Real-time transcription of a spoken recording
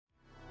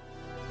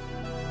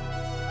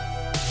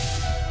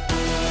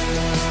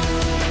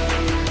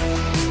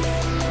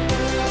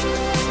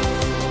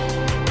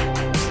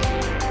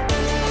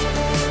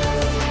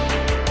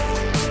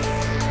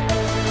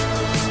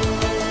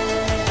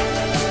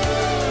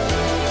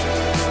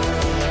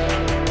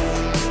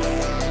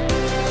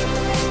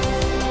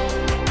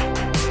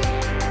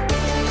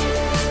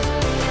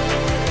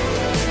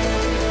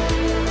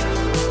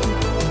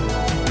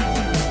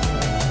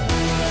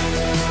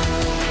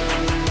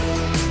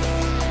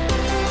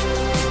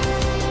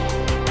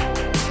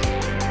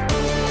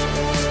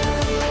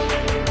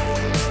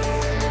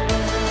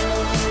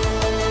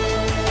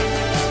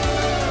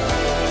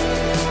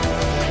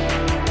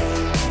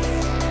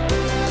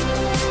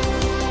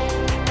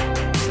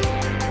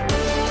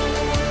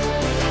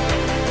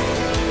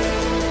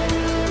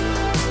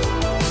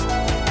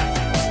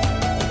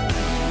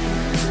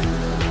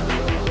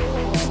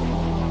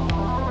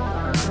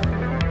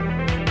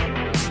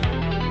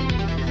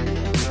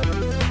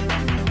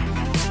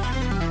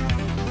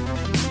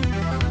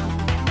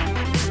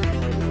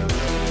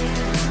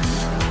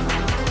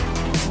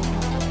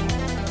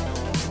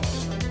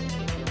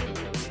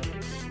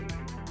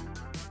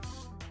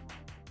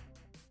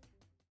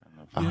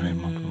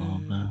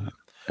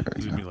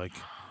was gonna be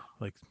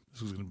like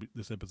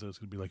this episode's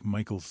gonna be like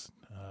Michael's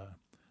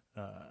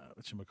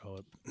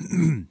whatchamacallit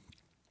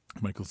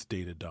Michael's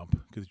data dump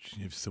because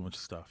you have so much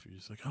stuff. You're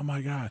just like, oh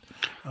my god,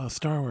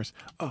 Star Wars.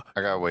 Oh,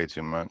 I got way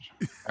too much.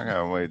 I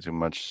got way too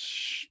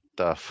much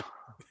stuff.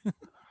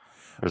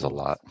 There's a well,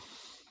 lot.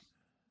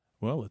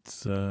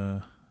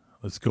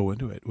 let's go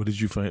into it. What did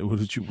you find?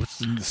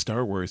 What's in the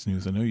Star Wars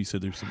news? I know you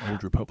said there's some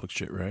old Republic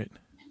shit, right?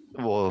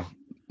 Well,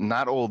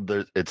 not old.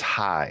 It's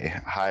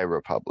High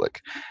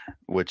Republic,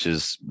 which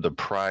is the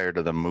prior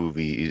to the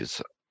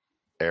movies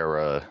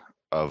era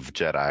of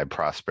Jedi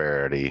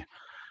prosperity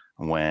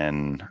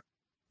when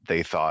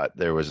they thought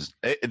there was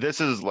this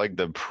is like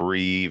the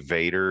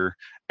pre-Vader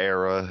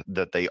era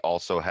that they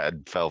also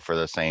had fell for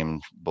the same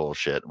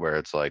bullshit where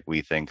it's like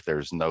we think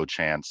there's no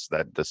chance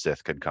that the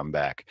Sith could come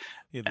back.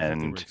 Yeah, they thought they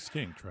were And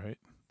extinct, right?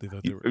 They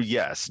thought they were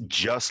yes,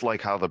 just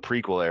like how the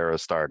prequel era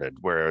started,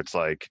 where it's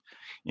like,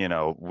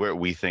 where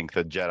we think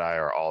the Jedi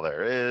are all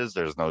there is.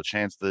 There's no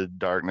chance the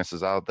darkness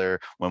is out there.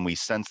 When we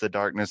sense the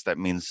darkness, that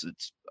means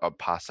it's a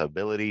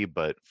possibility,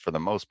 but for the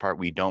most part,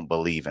 we don't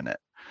believe in it.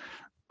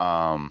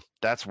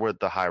 That's where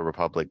the High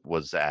Republic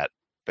was at,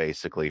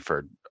 basically,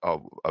 for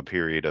a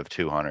period of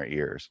 200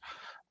 years.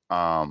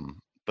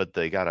 But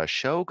they got a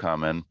show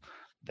coming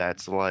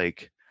that's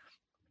like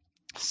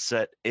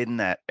set in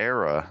that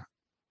era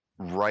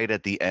right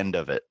at the end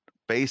of it.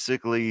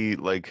 Basically,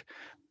 like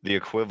the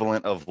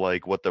equivalent of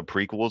like what the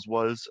prequels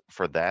was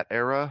for that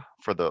era,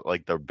 for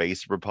the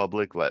base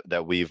republic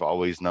that we've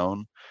always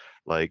known,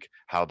 like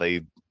how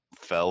they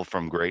fell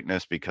from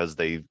greatness because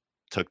they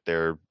took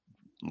their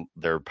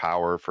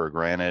power for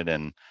granted,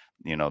 and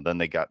then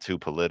they got too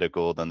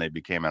political, then they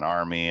became an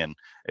army and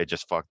it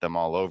just fucked them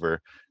all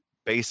over.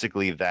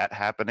 Basically that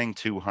happening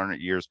 200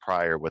 years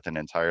prior with an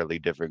entirely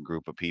different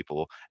group of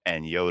people,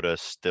 and Yoda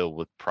still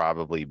would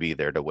probably be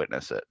there to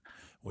witness it.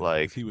 well,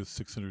 yeah, because Like he was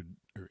 600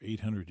 or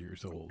 800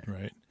 years old,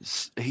 right?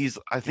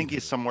 I think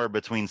he's 800. somewhere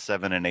between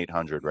 7 and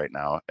 800 right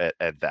now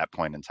at that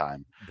point in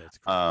time. That's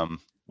crazy.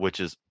 Which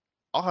is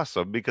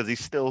awesome because he's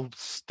still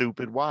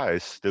stupid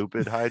wise,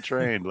 stupid high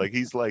trained. Like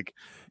he's like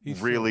He's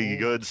so really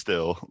good old,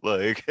 still.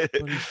 Like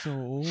but he's so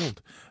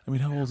old. I mean,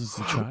 how old is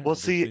the well, child?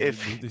 see,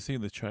 if They say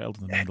the child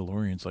in the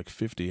Mandalorian's like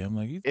 50. I'm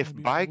like, he's if gonna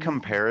be by old.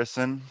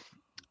 comparison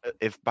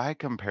if by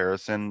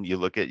comparison you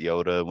look at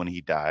Yoda when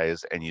he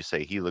dies and you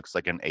say he looks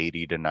like an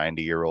 80 to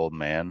 90-year-old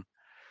man,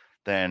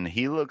 then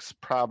he looks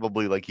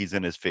probably like he's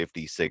in his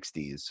 50s,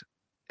 60s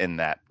in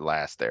that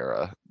last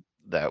era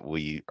that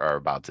we are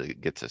about to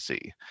get to see.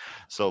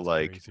 So, That's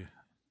like, crazy.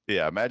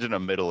 yeah, imagine a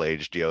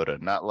middle-aged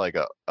Yoda, not like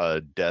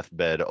a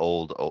deathbed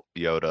old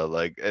Yoda.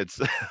 Like, it's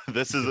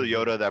this He's is a got a red.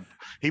 Yoda that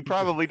he He's got.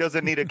 probably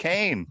doesn't need a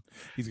cane.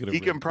 He's got a He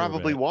red can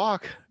probably Corvette.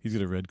 walk. He's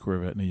got a red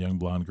Corvette and a young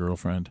blonde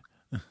girlfriend.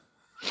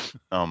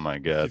 Oh my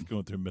He's God.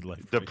 going through midlife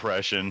crisis.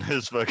 Depression.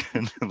 His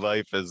fucking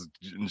life is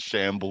in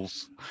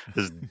shambles.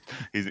 His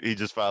he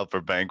just filed for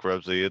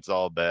bankruptcy. It's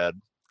all bad.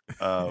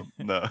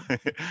 No.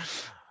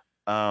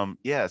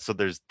 Yeah, so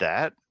there's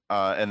that.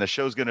 And the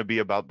show's going to be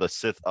about the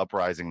Sith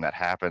uprising that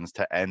happens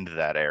to end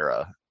that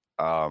era.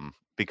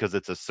 Because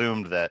it's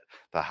assumed that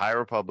the High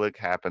Republic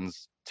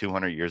happens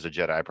 200 years of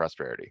Jedi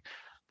prosperity.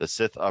 The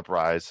Sith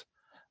uprise,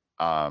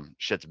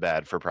 shit's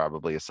bad for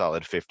probably a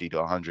solid 50 to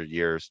 100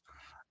 years.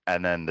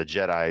 And then the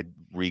Jedi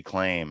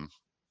reclaim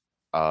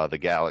the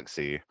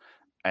galaxy,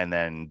 and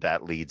then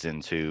that leads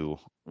into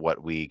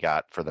what we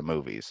got for the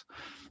movies.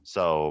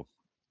 So,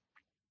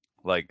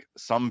 like,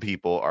 some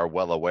people are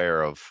well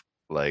aware of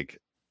like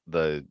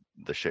the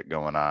shit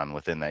going on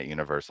within that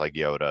universe, like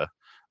Yoda,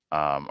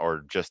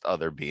 or just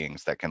other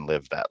beings that can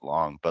live that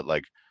long. But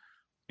like,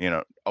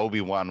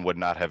 Obi-Wan would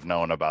not have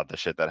known about the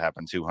shit that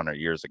happened 200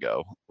 years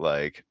ago.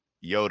 Like,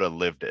 Yoda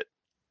lived it.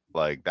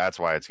 Like, that's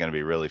why it's going to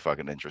be really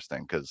fucking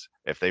interesting, because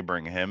if they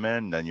bring him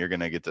in, then you're going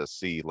to get to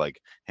see like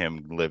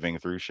him living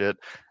through shit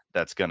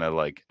that's going to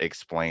like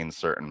explain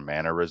certain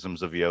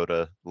mannerisms of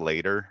Yoda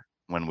later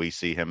when we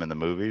see him in the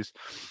movies.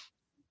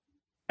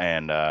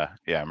 And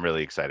yeah, I'm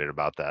really excited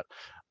about that.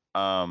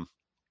 um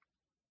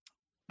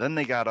then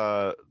they got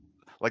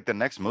like the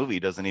next movie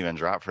doesn't even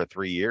drop for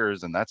 3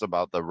 years, and that's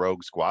about the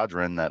Rogue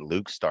Squadron that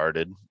Luke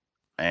started.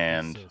 That's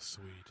And so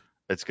sweet.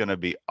 it's going to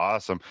be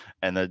awesome.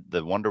 And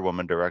the Wonder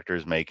Woman director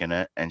is making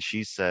it, and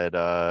she said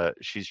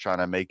she's trying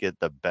to make it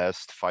the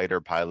best fighter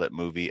pilot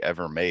movie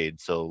ever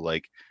made. So,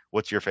 like,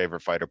 what's your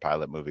favorite fighter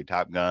pilot movie?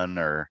 Top Gun,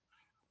 or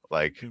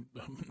like,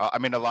 I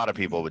mean, a lot of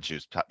people would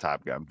choose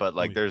Top Gun, but Oh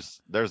like, yeah.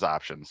 there's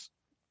options.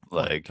 Oh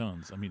yeah, Like,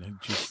 tons. I mean,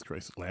 Jesus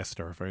Christ, Last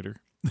Starfighter.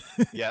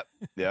 yep,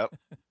 yep.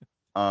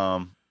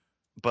 Um,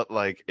 but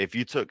like, if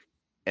you took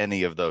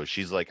any of those,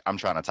 she's like, I'm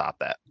trying to top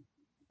that.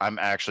 I'm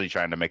actually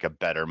trying to make a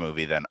better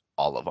movie than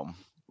all of them.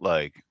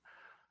 Like,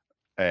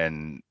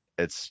 and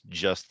it's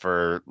just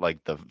for like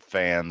the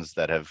fans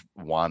that have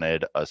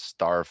wanted a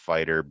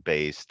Starfighter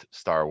based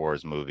Star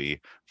Wars movie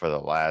for the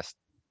last,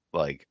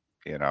 like,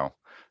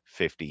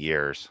 50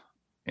 years.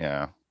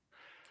 Yeah.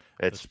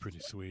 That's It's pretty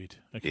sweet.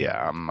 I can't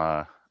yeah,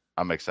 wait.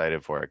 I'm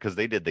excited for it because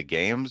they did the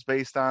games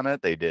based on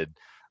it. They did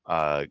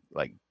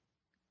like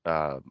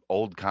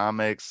old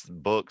comics,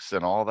 books,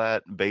 and all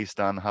that based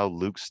on how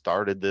Luke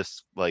started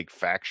this like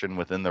faction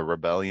within the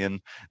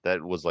rebellion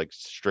that was like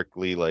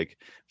strictly like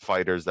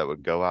fighters that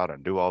would go out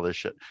and do all this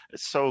shit.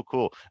 It's so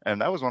cool, and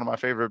that was one of my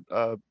favorite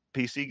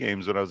PC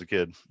games when I was a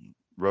kid.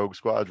 Rogue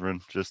Squadron,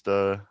 just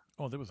Oh,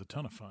 that was a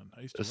ton of fun.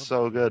 I used to it's love that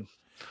so game. good.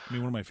 I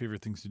mean, one of my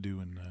favorite things to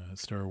do in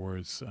Star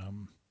Wars,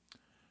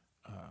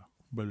 blah,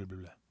 blah, blah,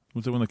 blah.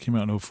 Was the one that came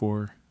out in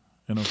 04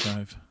 and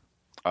 05?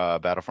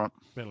 Battlefront.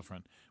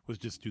 Battlefront was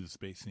just do the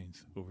space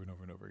scenes over and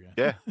over and over again.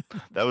 Yeah,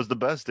 that was the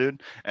best,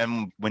 dude.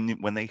 And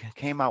when they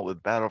came out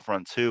with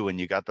Battlefront 2 and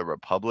you got the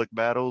Republic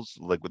battles,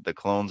 like with the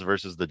clones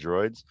versus the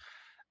droids,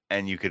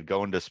 and you could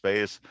go into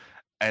space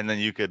and then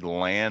you could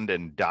land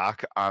and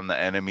dock on the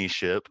enemy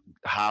ship,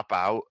 hop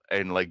out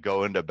and like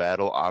go into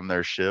battle on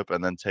their ship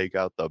and then take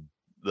out the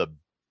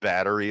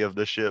battery of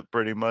the ship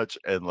pretty much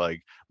and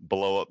like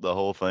blow up the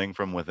whole thing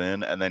from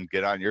within and then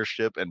get on your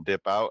ship and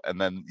dip out and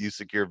then you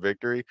secure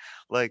victory.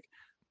 Like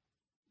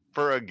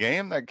for a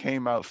game that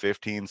came out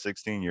 15,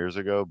 16 years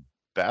ago,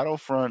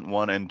 Battlefront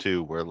 1 and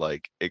 2 were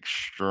like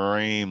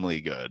extremely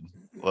good.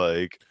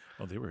 Like,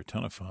 Oh, they were a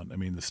ton of fun. I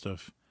mean, the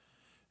stuff,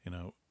 you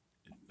know,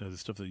 the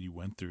stuff that you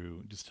went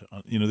through, just to,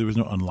 there was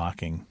no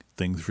unlocking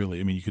things really.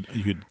 I mean,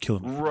 you could kill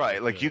them.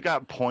 right, like you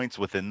got points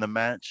within the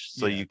match,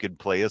 so Yeah. you could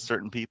play as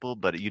certain people,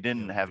 but you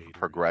didn't like have a Vader.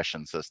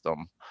 progression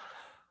system.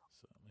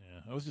 So,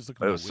 yeah, I was just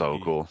looking. It at was the so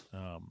wiki. cool.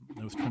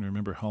 I was trying to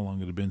remember how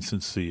long it had been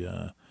since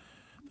the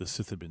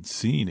Sith had been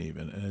seen,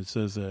 even, and it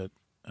says that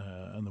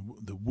on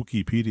the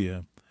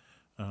Wikipedia,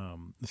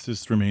 the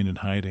Sith remained in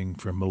hiding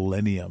for a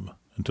millennium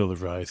until the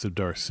rise of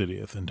Darth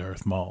Sidious and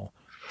Darth Maul.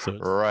 So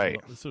it's, Right.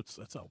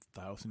 that's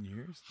 1,000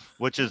 years.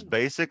 Which is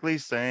basically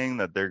saying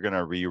that they're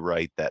gonna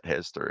rewrite that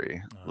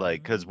history.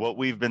 Like, because what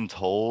we've been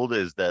told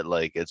is that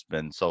like it's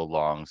been so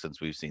long since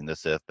we've seen the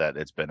Sith that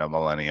it's been a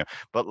millennium.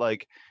 But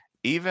like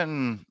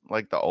even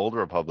like the old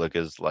Republic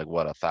is like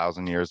what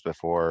 1,000 years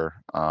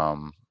before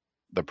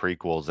the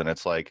prequels, and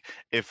it's like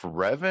if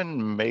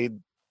Revan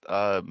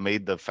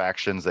made the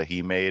factions that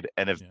he made,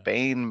 and if Yeah.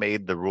 Bane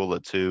made the Rule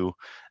of Two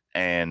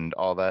and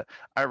all that,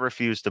 I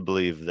refuse to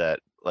believe that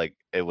like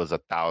it was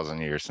 1,000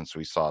 years since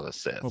we saw the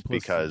Sith Well,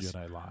 plus because the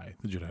Jedi lie.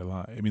 The Jedi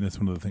lie. I mean, that's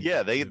one of the things.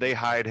 yeah, they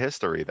hide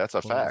history. That's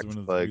a Well, that was fact. one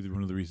of Like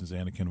one of the reasons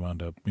Anakin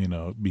wound up,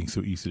 being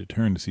so easy to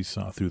turn, is he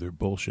saw through their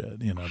bullshit.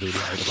 They lied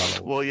about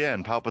all. well, yeah,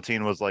 and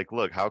Palpatine was like,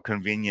 "Look, how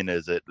convenient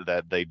is it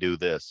that they do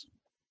this?"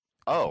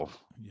 Oh,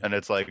 Yeah. and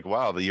it's like,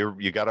 wow,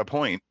 you got a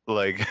point.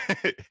 Like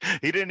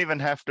he didn't even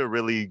have to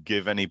really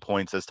give any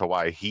points as to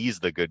why he's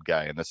the good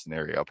guy in this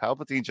scenario.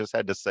 Palpatine just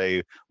had to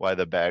say why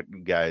the bad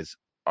guys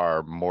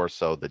are more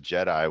so the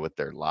Jedi with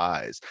their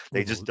lies.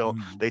 They just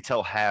don't. They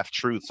tell half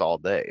truths all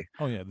day.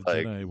 Oh yeah, the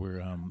Like, Jedi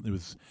were. It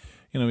was,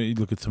 you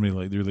look at somebody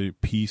like they're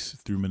peace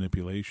through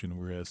manipulation,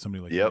 whereas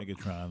somebody like Yep.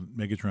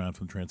 Megatron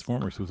from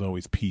Transformers was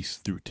always peace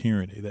through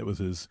tyranny. That was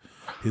his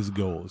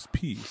goal, is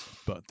peace,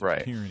 but through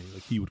Right. tyranny.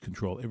 Like he would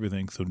control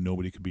everything, so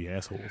nobody could be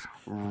assholes.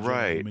 The Jedi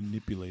Right.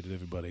 manipulated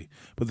everybody,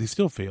 but they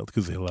still failed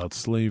because they allowed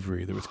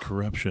slavery. There was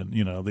corruption.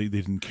 They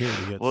didn't care.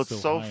 They got Well,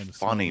 it's so high in the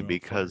funny smoke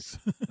because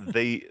farts.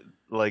 they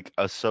like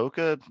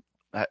Ahsoka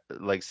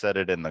like said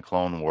it in the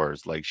Clone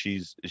Wars. Like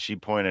she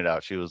pointed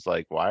out, she was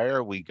like, "Why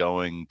are we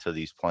going to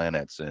these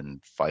planets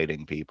and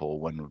fighting people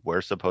when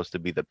we're supposed to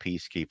be the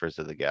peacekeepers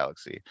of the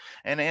galaxy?"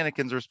 And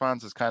Anakin's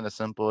response is kind of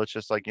simple. It's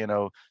just like,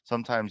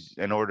 sometimes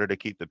in order to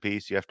keep the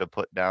peace, you have to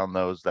put down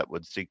those that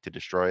would seek to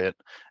destroy it.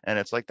 And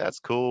it's like that's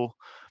cool.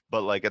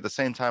 But like at the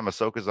same time,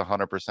 Ahsoka's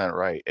 100%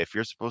 right. If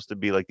you're supposed to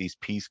be like these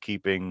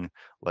peacekeeping,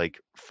 like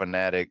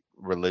fanatic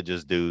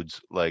religious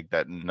dudes, like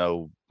that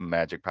know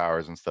magic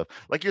powers and stuff,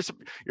 like you're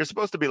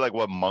supposed to be like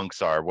what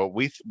monks are. What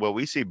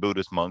we see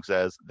Buddhist monks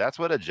as. That's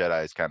what a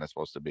Jedi is kind of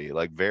supposed to be.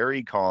 Like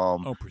very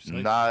calm, Oh,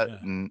 precisely. not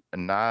Yeah.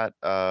 not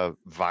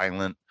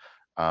violent,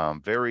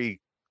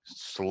 very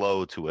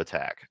slow to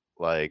attack.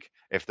 Like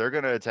if they're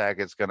gonna attack,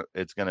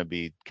 it's gonna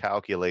be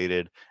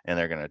calculated, and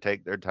they're gonna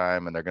take their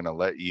time, and they're gonna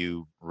let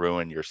you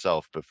ruin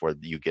yourself before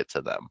you get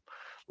to them.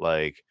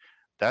 Like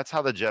that's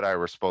how the Jedi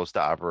were supposed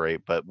to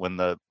operate. But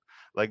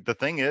the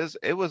thing is,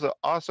 it was an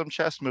awesome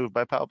chess move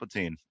by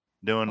Palpatine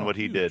doing Oh, what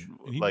he did. huge.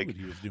 And he knew Like what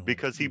he was doing.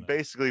 because he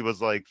basically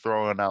was like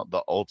throwing out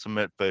the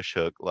ultimate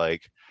fishhook.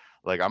 Like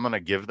I'm gonna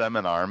give them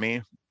an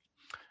army,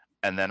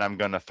 and then I'm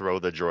gonna throw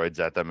the droids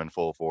at them in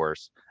full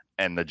force.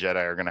 And the Jedi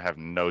are gonna have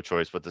no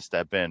choice but to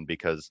step in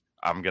because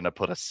I'm gonna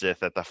put a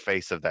Sith at the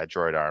face of that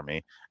droid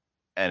army,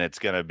 and it's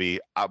gonna be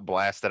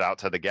blasted out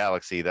to the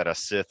galaxy that a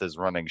Sith is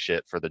running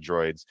shit for the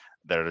droids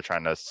that are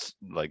trying to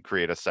like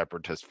create a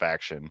separatist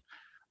faction.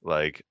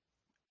 Like,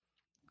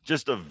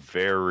 just a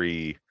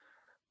very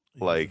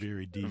like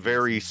very devious,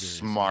 very and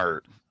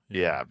smart,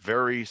 yeah,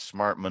 very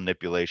smart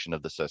manipulation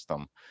of the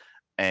system,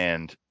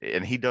 and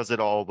he does it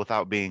all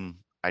without being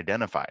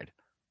identified.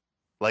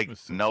 Like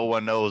no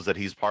one knows that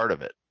he's part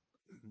of it.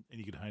 And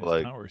he could hide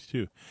his powers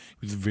too.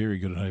 He was very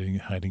good at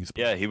hiding his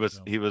powers. Yeah,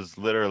 he was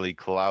literally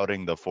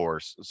clouding the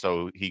force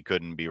so he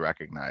couldn't be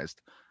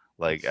recognized.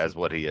 like That's so as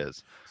what he cool.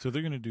 is. So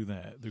they're gonna do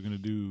that. They're gonna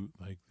do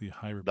like the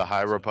High The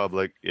High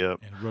Republic stuff Republic,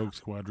 yep. and Rogue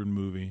Squadron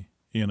movie.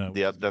 You know, which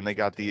Yep. is gonna Then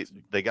be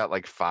fantastic. they got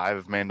like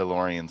 5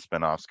 Mandalorian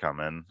spinoffs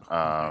coming.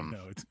 I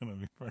know it's gonna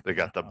be They fucking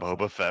got the awesome.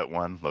 Boba Fett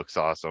one, looks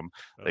awesome.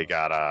 They Oh,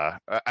 got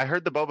I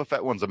heard the Boba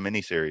Fett one's a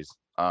miniseries.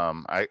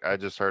 I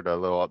just heard a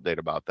little update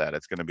about that.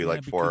 It's gonna be yeah,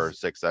 like 4 or because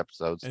 6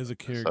 episodes. as a So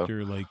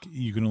character, like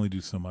you can only do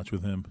so much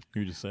with him.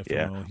 You're just after a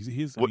yeah. while.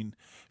 He's. I What mean,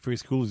 for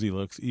as cool as he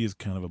looks, he is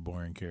kind of a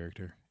boring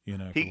character. You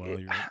know, after a he while,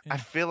 you're like, I eh.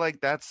 feel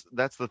like that's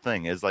the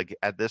thing is like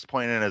at this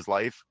point in his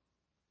life,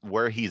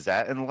 where he's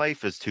at in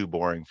life is too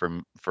boring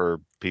for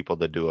people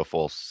to do a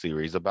full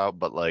series about.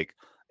 But like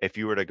if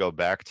you were to go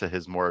back to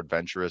his more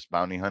adventurous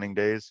bounty hunting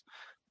days,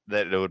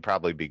 that it would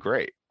probably be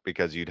great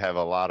because you'd have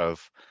a lot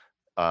of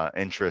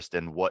interest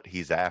in what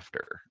he's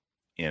after.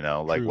 You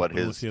know, like True. what But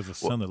unless his he has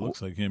a what son that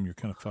looks like him, you're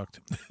kind of fucked.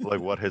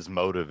 like what his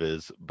motive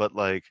is. But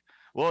like,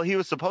 well, he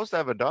was supposed to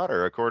have a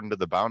daughter according to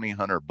the bounty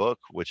hunter book,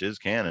 which is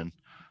canon.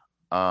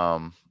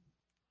 Um,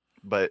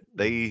 but Ooh,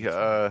 they that's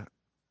right.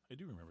 I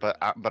do remember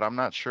that. but I'm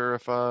not sure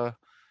if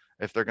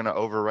they're gonna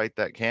overwrite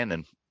that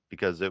canon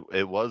because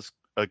it was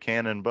a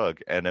canon book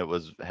and it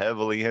was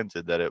heavily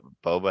hinted that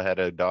Boba had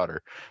a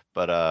daughter,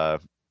 but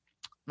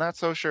not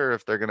so sure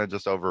if they're gonna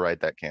just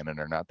overwrite that canon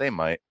or not. They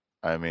might.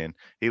 I mean,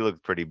 he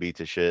looked pretty beat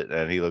to shit,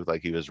 and he looked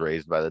like he was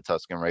raised by the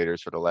Tusken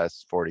Raiders for the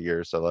last 40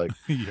 years. So like,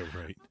 Yeah,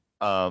 right.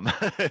 um,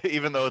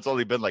 even though it's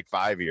only been like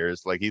 5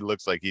 years, like he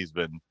looks like he's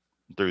been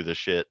through the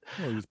shit.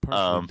 Well, he was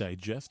partially Um,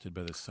 digested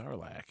by the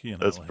Sarlacc. You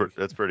know, like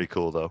that's pretty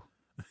cool though.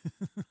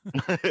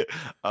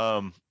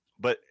 um,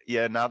 but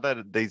yeah, now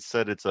that they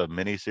said it's a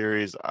mini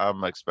series,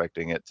 I'm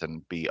expecting it to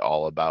be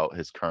all about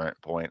his current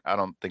point. I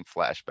don't think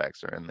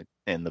flashbacks are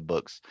in the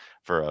books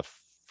for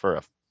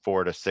a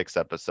 4 to 6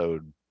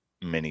 episode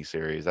mini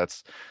series.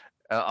 That's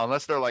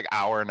unless they're like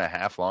hour and a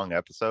half long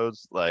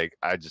episodes. Like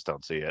I just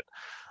don't see it.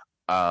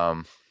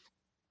 Um,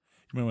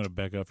 you might want to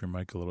back off your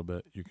mic a little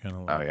bit. You're kind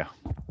of oh like yeah,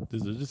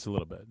 just a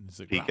little bit. It's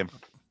like, peeking.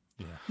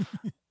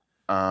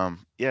 yeah.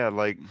 Yeah,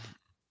 like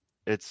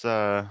it's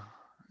uh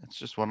it's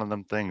just one of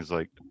them things.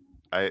 Like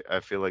I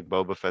feel like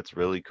Boba Fett's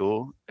really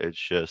cool. It's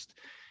just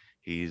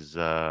he's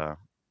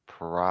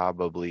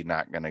probably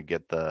not gonna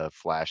get the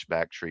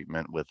flashback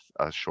treatment with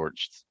a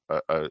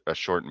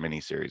short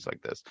mini series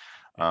like this.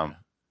 Um, Yeah.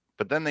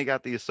 but then they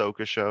got the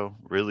Ahsoka show.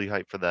 Really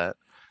hyped for that.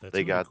 That's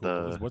They gonna be got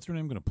cool. Is the what's her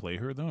name gonna play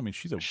her though? I mean,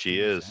 she's a she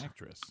famous is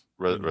actress.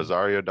 You know?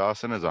 Rosario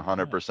Dawson is Yeah.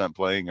 100%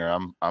 playing her.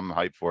 I'm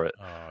hyped for it,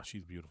 Oh,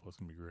 she's beautiful. It's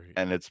gonna be great.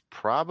 and it's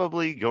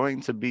probably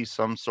going to be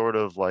some sort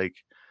of like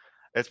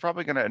it's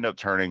probably going to end up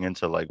turning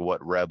into like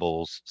what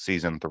Rebels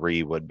season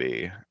 3 would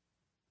be.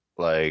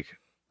 Like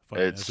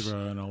Fighting it's Ezra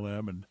and all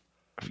them, and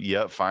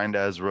yep, find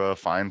Ezra,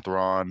 find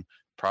Thrawn,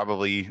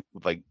 probably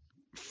like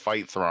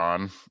fight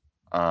Thrawn.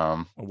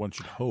 well, one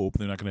should hope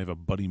they're not gonna have a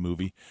buddy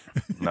movie.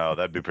 No,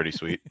 that'd be pretty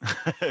sweet.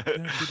 Dun,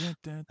 dun, dun,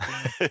 dun,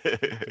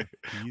 dun.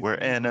 He's We're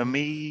evil.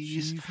 enemies.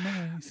 She's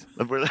nice.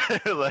 We're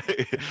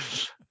like,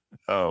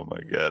 oh my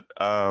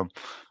god.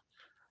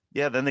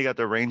 Yeah, then they got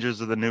the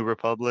Rangers of the New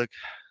Republic.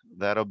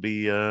 That'll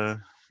be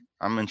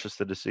I'm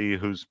interested to see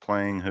who's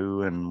playing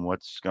who and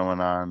what's going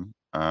on.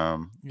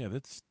 Yeah,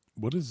 that's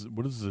what is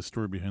the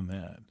story behind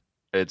that?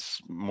 It's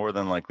more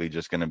than likely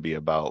just going to be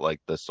about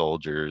like the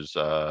soldiers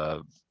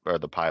or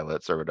the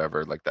pilots or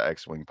whatever, like the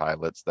X-wing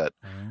pilots that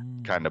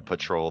kind of Oh,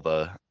 patrol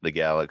the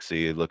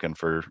galaxy looking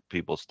for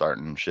people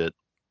starting shit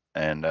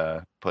and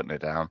putting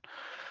it down.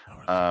 oh,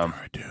 it's a Um,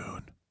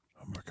 cartoon.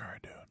 I'm a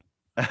cartoon.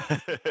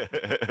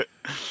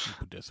 You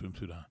put that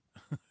swimsuit um,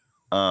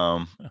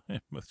 on.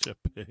 I'm such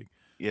a pig.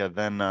 yeah,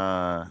 then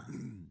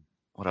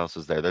what else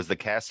is there? There's the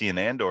Cassian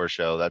Andor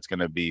show that's going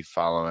to be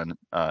following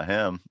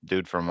him,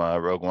 dude from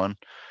Rogue One.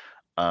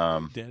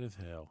 Dead as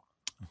hell.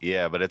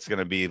 Yeah, but it's going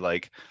to be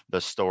like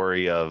the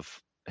story of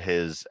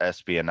his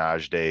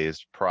espionage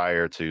days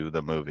prior to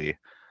the movie.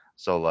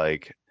 So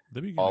like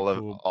That'd be kind of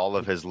cool. all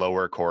of his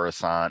lower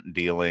Coruscant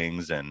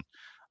dealings and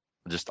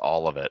just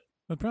all of it.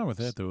 The problem with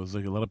that though is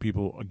like a lot of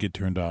people get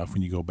turned off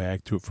when you go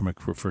back to it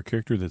for a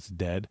character that's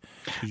dead.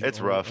 'Cause It's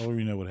rough.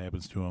 You know what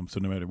happens to him. So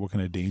no matter what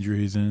kind of danger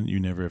he's in, you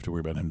never have to worry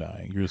about him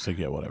dying. You're just like,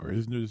 yeah, whatever.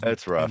 There's no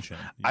It's rough. tension,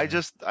 you know?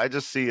 I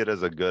just see it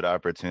as a good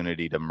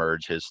opportunity to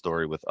merge his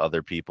story with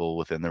other people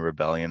within the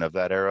rebellion of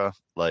that era.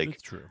 Like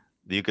That's true.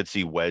 you could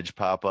see Wedge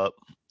pop up.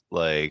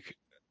 Like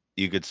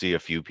you could see a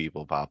few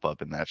people pop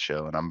up in that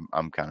show, and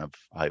I'm kind of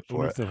hyped I for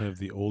wonder it. if they'll have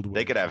the old.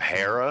 They could have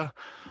Hera.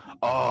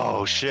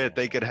 Oh shit,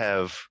 they could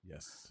have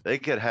Yes.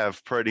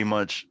 pretty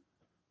much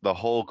the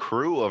whole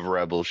crew of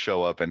rebels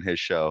show up in his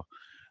show.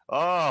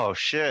 Oh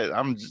shit,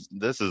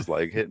 this is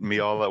like hitting me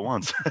all at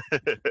once.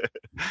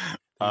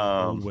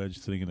 Old Wedge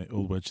sitting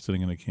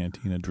in a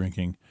cantina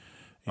drinking.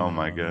 Oh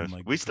my gosh,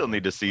 like we still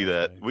need to see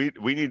that.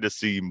 We need to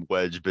see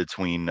Wedge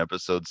between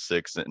episode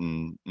 6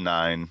 and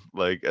 9,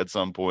 like at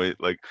some point,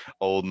 like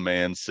old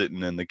man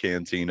sitting in the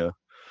cantina.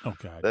 Oh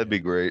god, That'd be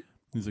great.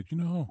 He's like,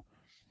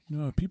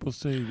 people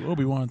say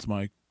Obi-Wan's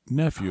my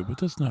nephew, but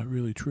that's not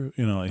really true.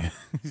 You know, like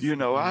You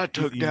know, I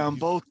took down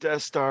both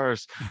Death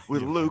Stars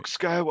with yeah, Luke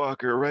right.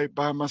 Skywalker right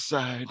by my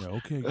side. Yeah,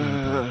 okay,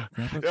 Grandpa.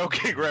 Grandpa, calm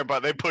Okay, down. Grandpa.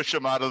 They push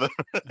him out of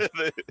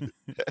the.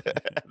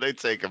 They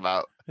take him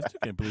out. I still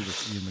can't believe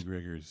it's Ian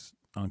McGregor's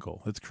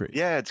uncle. That's crazy.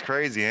 Yeah, it's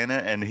crazy, ain't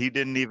it? And he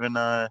didn't even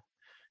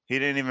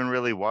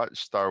really watch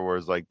Star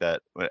Wars like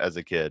that as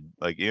a kid.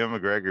 Like Ian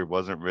McGregor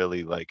wasn't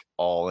really like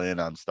all in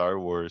on Star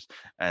Wars,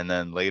 and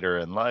then later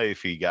in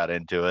life he got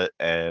into it,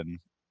 and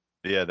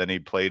yeah, then he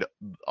played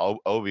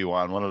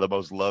Obi-Wan, one of the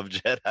most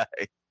loved Jedi.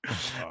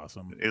 That's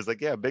awesome. He was like,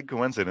 yeah, big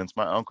coincidence.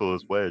 My uncle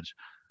is Wedge.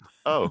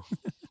 Oh,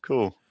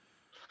 cool.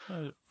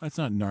 That's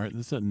not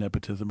that's not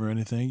nepotism or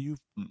anything. You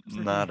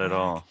freaking Not at hack.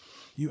 all.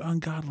 You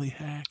ungodly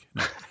hack.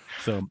 No.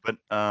 So, But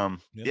yeah.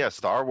 yeah,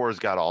 Star Wars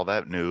got all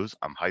that news.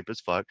 I'm hype as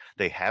fuck.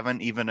 They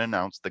haven't even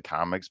announced the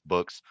comics,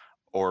 books,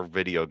 or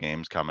video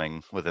games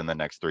coming within the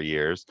next 3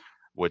 years,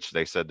 which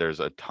they said there's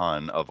a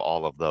ton of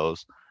all of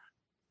those.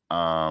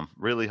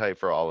 Really hype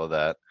for all of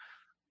that.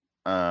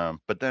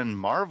 But then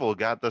Marvel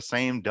got the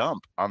same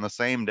dump on the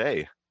same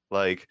day.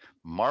 Like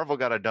Marvel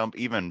got a dump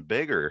even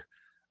bigger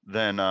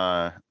than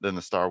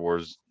the Star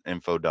Wars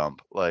info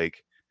dump.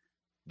 Like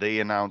they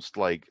announced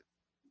like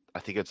I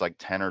think it's like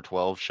 10 or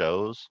 12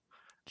 shows.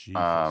 Jesus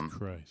Um,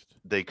 Christ.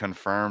 they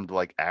confirmed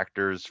like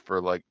actors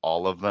for like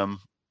all of them.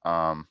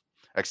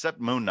 Except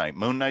Moon Knight.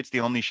 Moon Knight's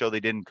the only show they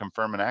didn't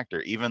confirm an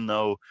actor, even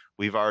though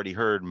we've already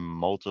heard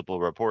multiple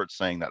reports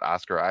saying that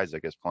Oscar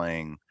Isaac is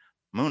playing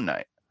Moon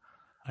Knight.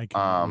 I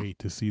cannot Um, wait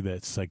to see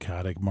that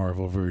psychotic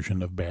Marvel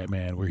version of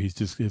Batman where he's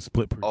just his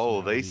split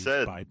oh, personalities,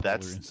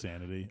 bipolar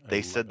insanity. I they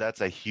love said it.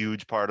 that's a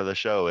huge part of the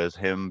show is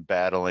him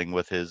battling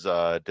with his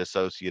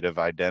dissociative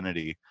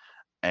identity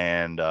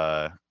and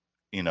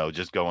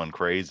just going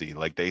crazy.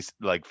 Like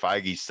like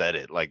Feige said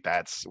it, like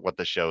that's what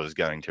the show is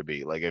going to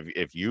be. Like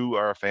if you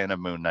are a fan of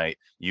Moon Knight,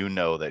 you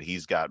know that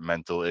he's got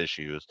mental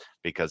issues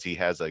because he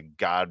has a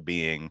god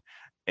being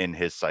in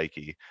his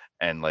psyche,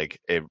 and like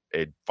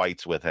it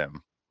fights with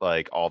him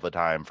like all the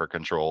time for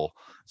control.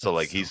 So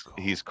That's like so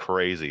he's cool.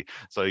 crazy.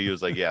 So he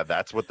was like, yeah,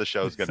 that's what the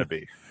show's there's, gonna a,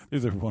 be.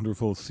 there's a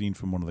wonderful scene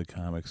from one of the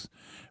comics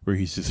where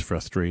he's just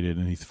frustrated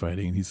and he's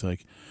fighting and he's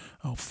like,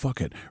 "Oh fuck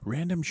it,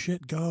 random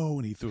shit, go!"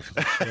 And he throws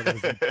some shit out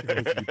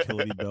of his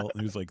utility belt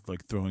and he was like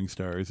throwing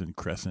stars and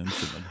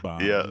crescents and like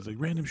bombs. Yeah, He's like,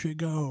 "Random shit,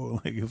 go!"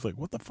 Like it was like,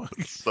 "What the fuck?"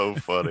 it's so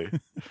funny.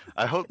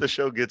 I hope the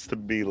show gets to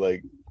be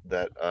like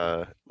that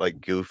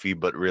like goofy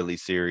but really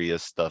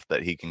serious stuff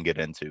that he can get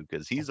into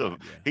because Oh god,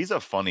 yeah. he's a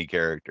funny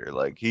character.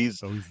 Like Oh, he's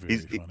very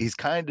funny. he's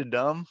kind of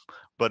dumb,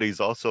 but he's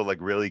also like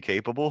really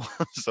capable.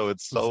 So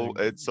It's like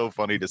it's so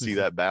funny to see there's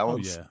like, that oh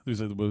balance. yeah, there's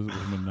like him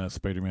and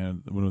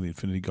Spider-Man, one of the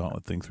Infinity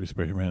Gauntlet things where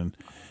Spider-Man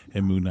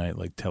and Moon Knight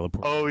like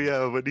teleport. Oh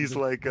yeah, but He's he's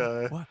like,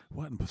 like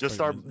what? And just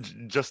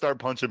Spider-Man, just start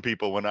punching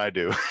people when I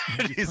do. yeah,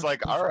 And just he's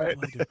like, punch all right.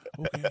 people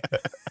I do. Okay.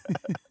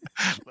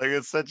 Like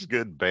it's such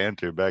good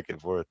banter back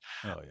and forth.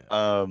 Oh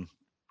yeah. Um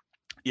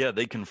Yeah,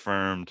 they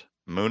confirmed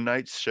Moon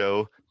Knight's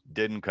show,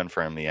 didn't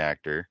confirm the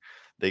actor.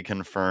 They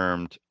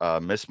confirmed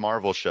Miss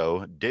Marvel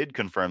show, did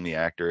confirm the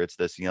actor. It's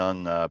this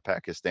young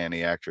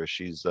Pakistani actress.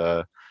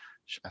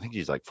 I think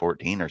she's like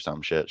 14 or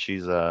some shit.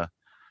 She's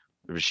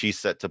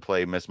set to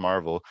play Miss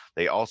Marvel.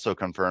 They also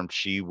confirmed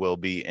she will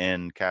be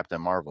in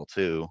Captain Marvel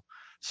too.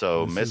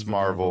 So This Miss is the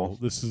Marvel, Marvel.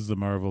 This is the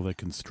Marvel that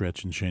can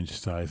stretch and change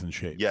size and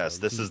shape. So yes,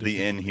 this this is is the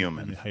different than the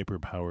Inhuman.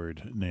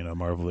 hyper-powered,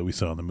 Marvel that we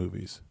saw in the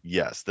movies.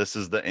 Yes, this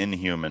is the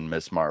Inhuman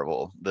Miss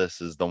Marvel.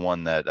 This is the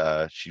one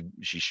that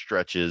she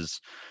stretches.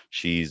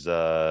 She's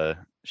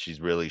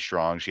really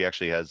strong. She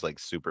actually has like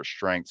super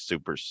strength,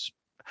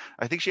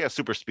 I think she has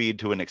super speed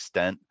to an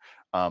extent.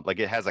 Like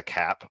it has a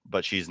cap,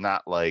 but she's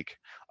not like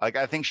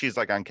I think she's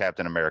like on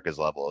Captain America's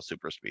level of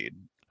super speed.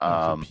 Oh,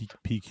 so Um,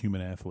 peak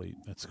human athlete.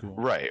 That's cool.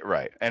 right,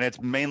 right. And it's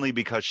mainly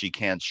because she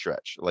can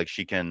stretch. Like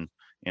she can,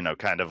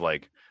 kind of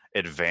like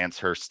advance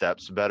her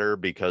steps better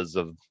because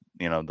of,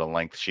 the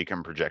length she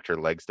can project her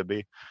legs to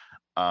be.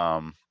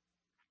 Um,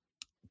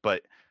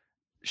 but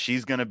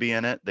she's going to be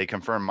in it. They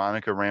confirmed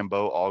Monica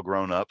Rambeau, all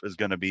grown up, is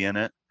going to be in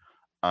it.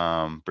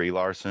 Brie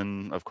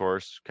Larson, of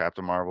course,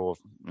 Captain Marvel,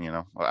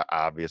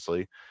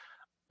 obviously.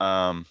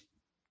 Um,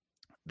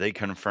 they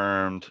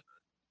confirmed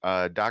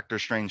Doctor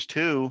Strange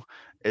 2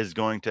 is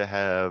going to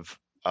have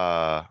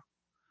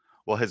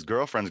well, his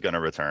girlfriend's going to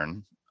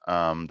return.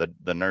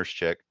 The nurse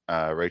chick,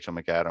 Rachel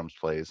McAdams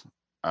plays.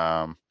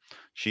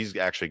 She's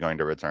actually going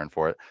to return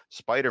for it.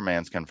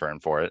 Spider-Man's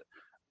confirmed for it.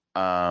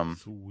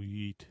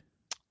 Sweet.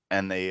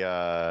 And they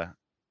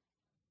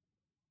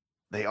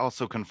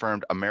also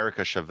confirmed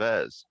America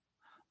Chavez,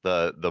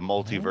 the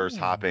multiverse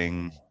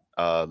hopping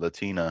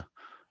Latina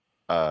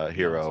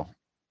hero. Awesome.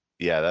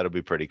 Yeah, that'll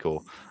be pretty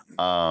cool.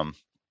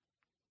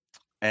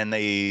 And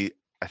I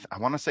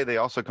want to say they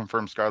also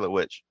confirmed Scarlet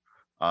Witch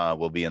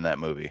will be in that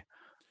movie.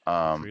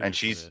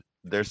 And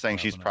they're saying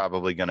she's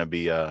probably going to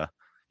be the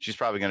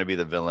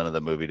villain of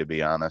the movie, to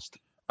be honest.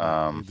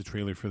 The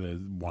trailer for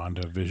the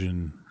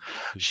WandaVision.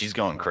 She's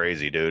going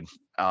crazy, dude.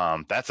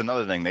 That's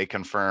another thing they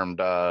confirmed.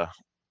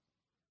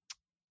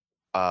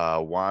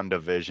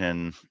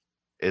 WandaVision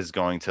is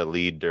going to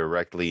lead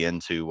directly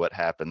into what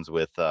happens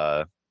with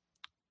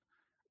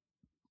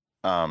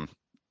um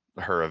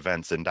her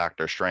events in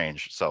Doctor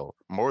Strange. So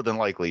more than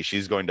likely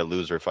she's going to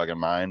lose her fucking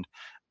mind,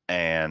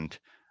 and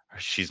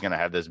she's going to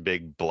have this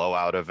big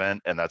blowout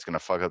event, and that's going to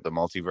fuck up the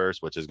multiverse,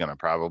 which is going to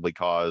probably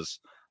cause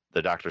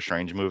the Doctor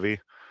Strange movie,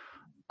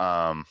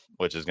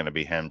 which is going to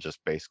be him just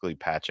basically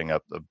patching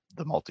up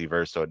the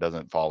multiverse so it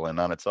doesn't fall in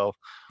on itself.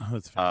 Oh,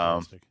 that's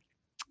Um, fantastic.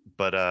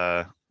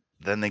 but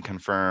then they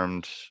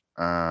confirmed,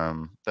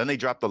 then they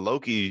dropped the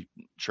Loki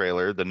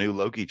trailer, the new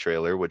Loki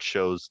trailer, which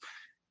shows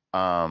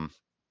um,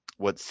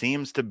 what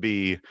seems to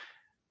be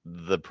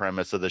the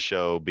premise of the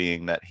show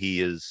being that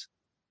he is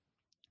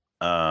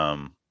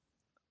um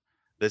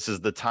this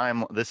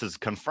is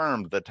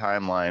confirmed the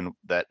timeline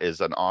that is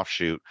an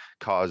offshoot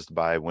caused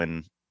by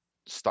when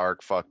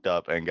Stark fucked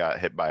up and got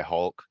hit by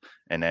Hulk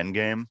in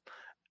Endgame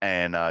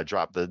and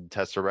dropped the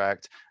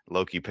Tesseract.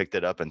 Loki picked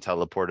it up and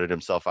teleported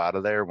himself out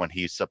of there when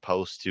he's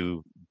supposed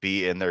to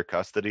be in their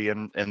custody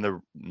in the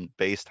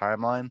base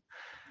timeline.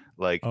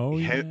 Like Oh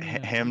him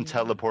yeah.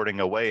 teleporting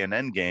away in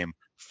Endgame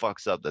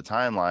fucks up the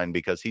timeline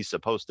because he's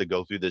supposed to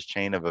go through this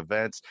chain of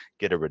events,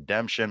 get a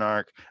redemption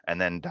arc, and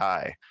then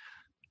die.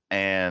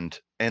 And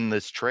in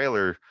this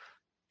trailer,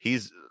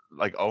 he's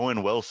like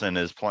Owen Wilson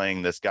is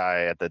playing this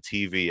guy at the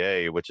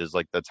TVA, which is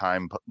like the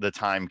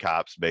time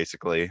cops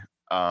basically.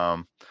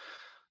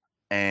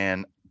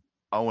 And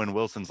Owen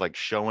Wilson's like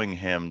showing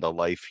him the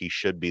life he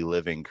should be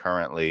living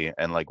currently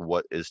and like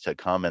what is to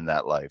come in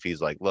that life.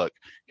 He's like, look,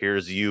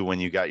 here's you when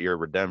you got your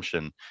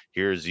redemption.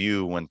 Here's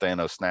you when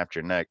Thanos snapped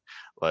your neck.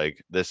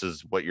 Like, this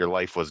is what your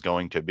life was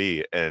going to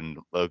be. And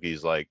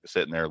Loki's like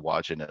sitting there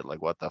watching it,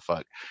 like, what the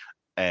fuck?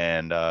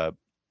 And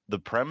the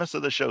premise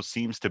of the show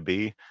seems to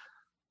be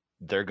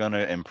they're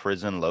gonna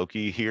imprison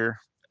Loki here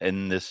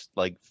in this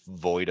like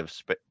void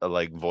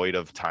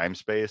of time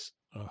space.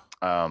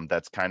 Oh,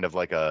 That's kind of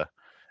like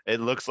it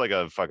looks like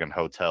a fucking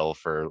hotel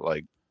for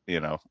like, you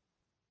know,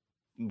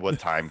 what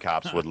time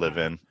cops would live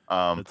in.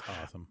 that's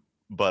awesome.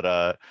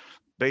 But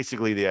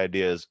basically the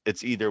idea is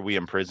it's either we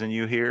imprison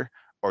you here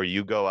or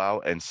you go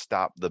out and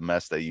stop the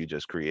mess that you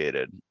just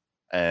created.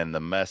 And the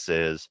mess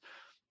is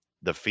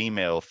the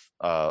female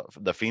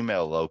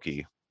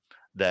Loki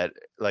that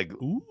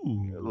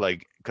Ooh.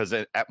 because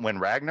when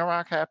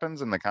Ragnarok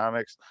happens in the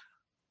comics,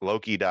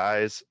 Loki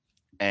dies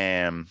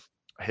and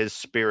his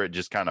spirit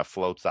just kind of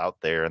floats out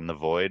there in the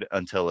void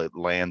until it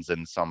lands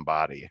in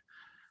somebody.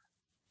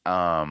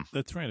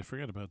 That's right. I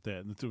forgot about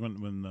that. That's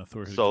when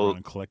Thor had to go So around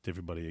and collect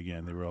everybody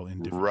again. They were all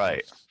in different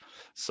right. posts.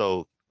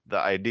 So the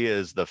idea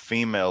is the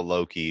female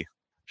Loki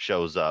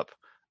shows up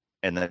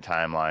in the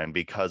timeline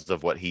because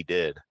of what he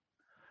did,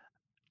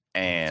 Oh,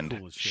 that's and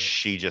cool as shit.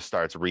 she just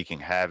starts wreaking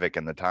havoc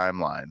in the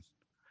timeline,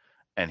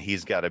 and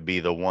he's got to be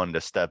the one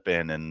to step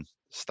in and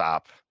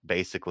stop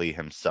basically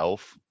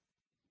himself,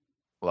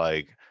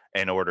 like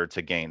in order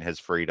to gain his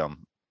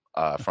freedom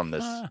from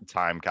this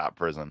time cop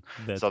prison.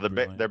 That's So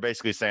brilliant. they're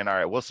basically saying, all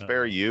right, we'll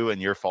spare Uh-oh. you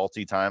and your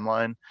faulty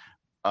timeline,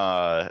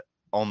 uh,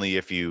 only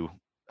if you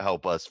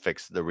help us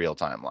fix the real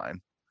timeline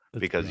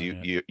That's because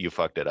brilliant. you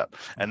fucked it up.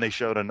 And they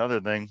showed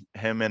another thing,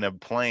 him in a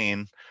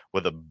plane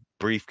with a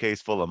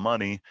briefcase full of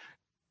money,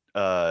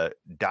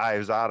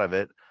 dives out of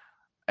it,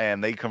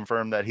 and they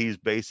confirmed that he's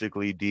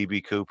basically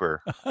DB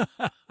Cooper.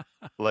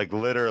 Like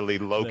literally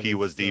That Loki is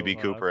was so DB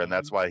Cooper, and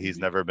that's awesome. why he's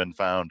never been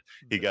found.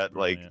 He That's got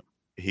like brilliant.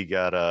 he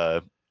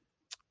got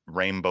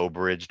rainbow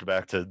bridged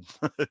back to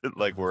like Oh,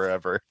 that's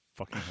wherever.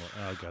 fucking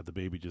oh god, the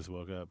baby just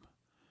woke up.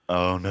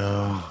 Oh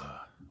no.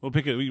 We'll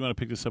pick it. You want to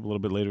pick this up a little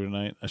bit later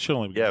tonight? I should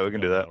only be Yeah, for we a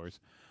can do couple that. hours.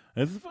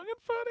 It's fucking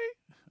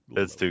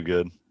funny. It's too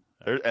good.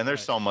 There's All right.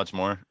 so much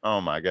more.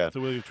 Oh my god.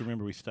 So we have to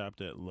remember we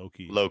stopped at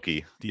Loki.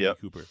 Loki. D.B. Yep.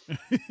 Cooper.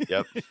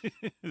 Yep.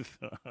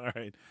 So, all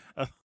right.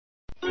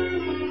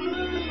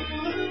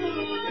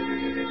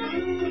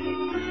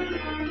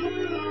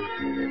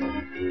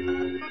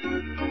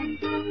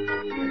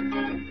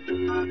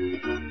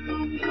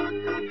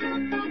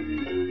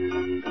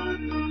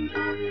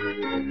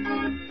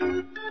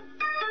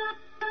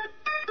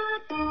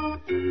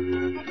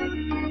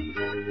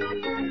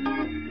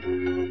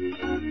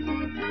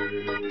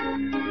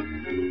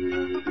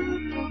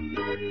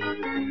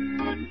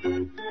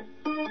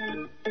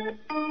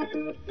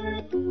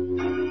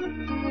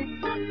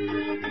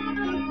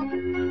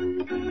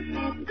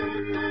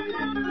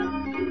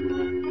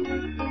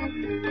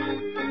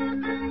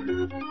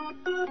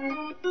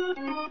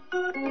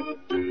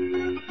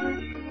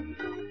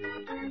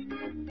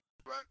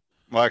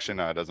 Well, actually,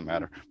 no, it doesn't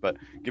matter. But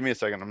give me a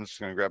second. I'm just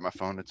gonna grab my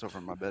phone. It's over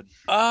my bed.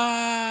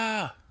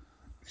 Ah!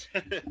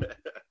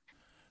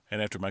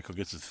 And after Michael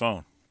gets his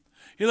phone,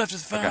 he left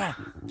his phone. Okay.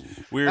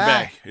 We're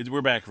back.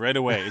 We're back right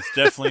away. It's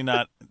definitely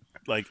not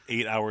like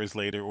 8 hours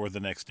later or the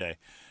next day.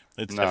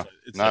 It's No,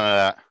 it's none of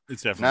that.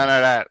 It's definitely None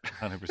of that.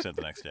 100%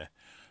 the next day.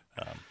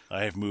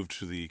 I have moved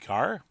to the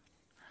car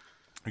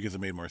because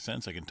it made more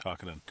sense. I can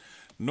talk in a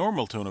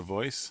normal tone of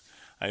voice.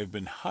 I have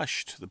been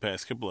hushed the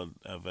past couple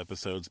of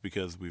episodes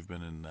because we've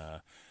been in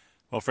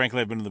Well,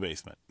 frankly, I've been in the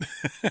basement,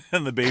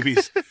 and the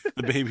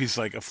baby's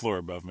like a floor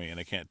above me, and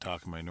I can't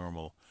talk in my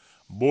normal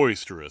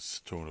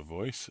boisterous tone of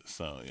voice.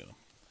 So so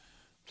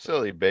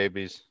Silly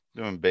babies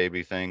doing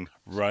baby things.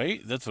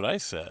 right, that's what I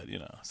said.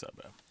 So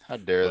bad. How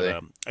dare But they?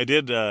 I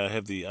did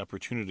have the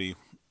opportunity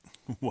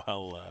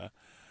while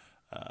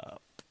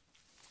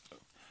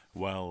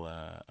while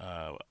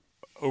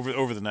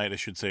over the night, I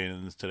should say,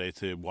 and today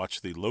to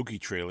watch the Loki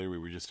trailer we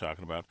were just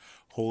talking about.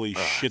 Holy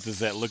Ugh, shit, it's does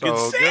that look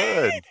so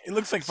good. insane? It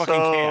looks like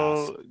fucking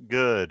chaos. So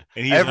good.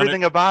 And he's 100.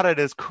 Everything about it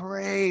is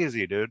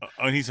crazy, dude.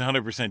 And he's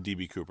 100%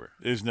 DB Cooper.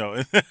 There's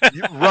no.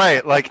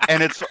 Right, like,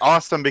 and it's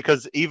awesome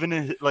because even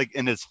in, like,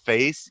 in his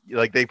face,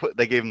 like they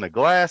gave him the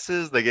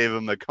glasses, they gave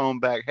him the comb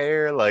back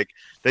hair, like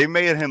they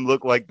made him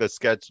look like the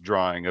sketch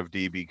drawing of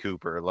DB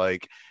Cooper.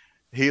 Like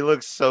he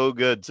looks so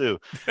good too.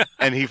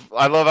 And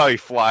I love how he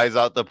flies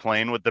out the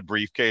plane with the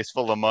briefcase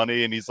full of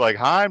money and he's like,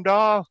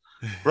 Heimdall,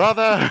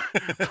 brother,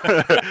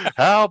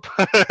 help.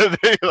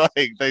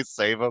 They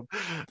save him.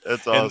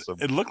 It's And awesome.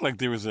 it looked like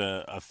there was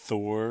a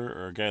Thor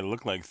or a guy that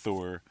looked like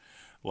Thor,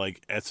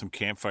 like at some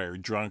campfire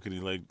drunk, and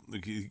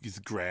he's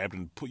grabbed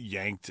and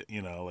yanked.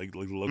 Like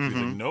Loki's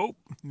like, Hmm. nope.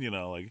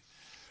 Like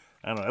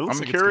I don't know. It looks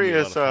I'm like it's gonna be a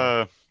lot curious. of fun.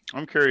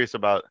 I'm curious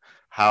about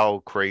how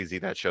crazy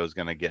that show's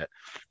gonna get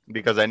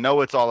because I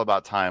know it's all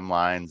about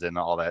timelines and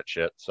all that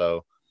shit.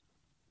 So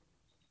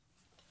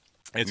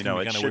It's gonna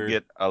be it kind of should weird.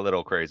 get a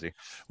little crazy.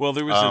 Well,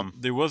 there was a Um,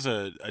 there was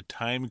a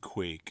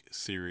Timequake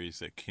series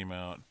that came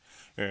out.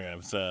 It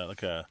was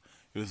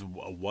it was a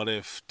what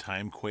if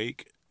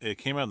Timequake. It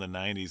came out in the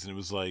 '90s, and it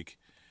was like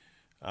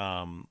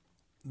um,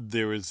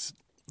 there was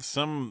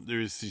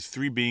there's these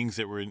three beings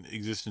that were in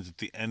existence at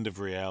the end of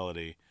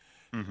reality,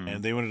 hmm.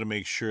 and they wanted to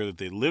make sure that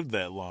they lived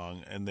that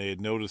long, and they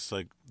had noticed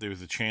like there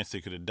was a chance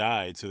they could have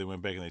died, so they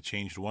went back and they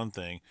changed one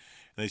thing,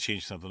 and they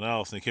changed something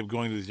else, and they kept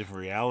going to these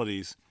different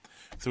realities.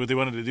 So what they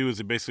wanted to do is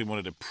they basically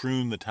wanted to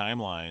prune the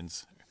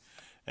timelines,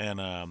 and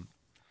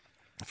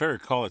if I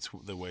recall, it's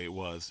the way it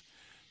was,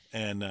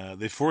 and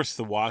they forced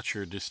the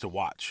watcher just to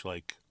watch,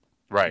 like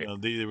Right.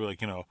 they were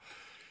like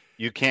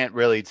You can't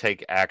really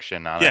take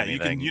action on yeah, you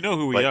can anything, know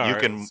who we but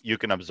are, you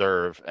can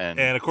observe and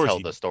and of course tell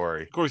he the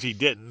story.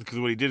 didn't, because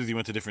what he did is he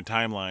went to different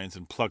timelines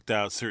and plucked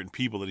out certain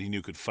people that he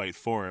knew could fight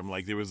for him.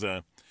 Like there was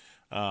a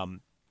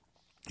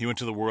he went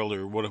to the world,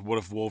 or what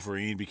if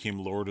Wolverine became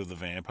Lord of the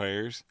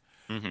Vampires,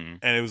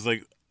 Hmm. and it was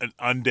like an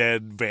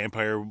undead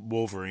vampire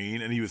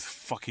Wolverine, and he was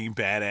fucking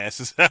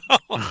badass as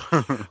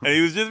hell, and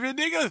he was just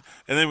ridiculous.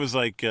 And then it was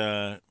like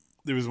there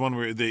was one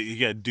where he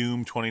got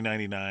Doom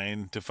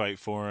 2099 to fight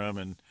for him,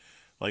 and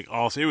like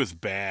also it was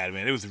bad,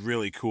 man. It was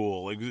really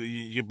cool. Like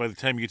by the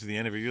time you get to the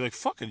end of it, you're like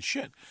fucking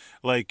shit.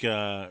 Like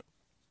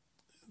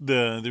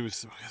there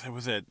was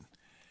that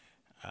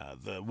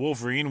the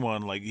Wolverine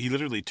one. Like he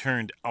literally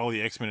turned all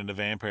the X-Men into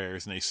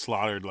vampires, and they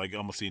slaughtered like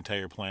almost the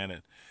entire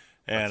planet.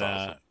 That's And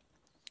awesome.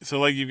 so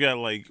like you've got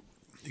like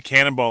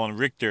Cannonball and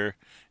Richter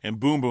and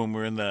Boom Boom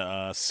were in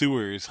the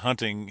sewers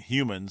hunting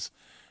humans,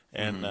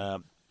 and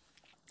Hmm.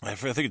 I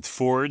think it's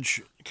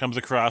Forge comes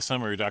across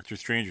them, or Doctor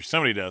Strange, or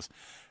somebody does,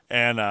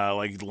 and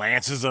like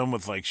lances them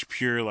with like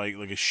pure like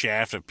a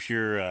shaft of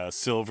pure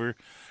silver.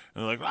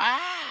 And they're like,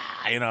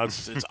 ah,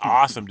 it's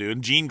awesome, dude.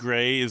 And Jean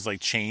Grey is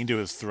like chained to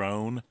his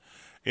throne,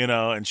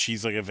 and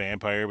she's like a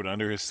vampire but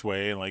under his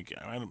sway. And like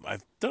I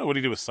don't know what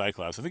he did with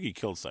Cyclops. I think he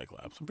killed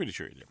Cyclops. I'm pretty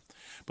sure he did.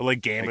 But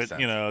like Makes Gambit,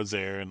 sense. is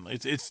there, and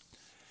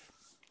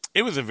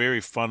it was a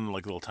very fun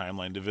like little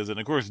timeline to visit. And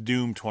of course,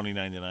 Doom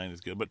 2099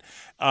 is good. But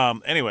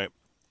anyway,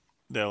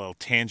 that little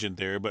tangent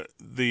there. But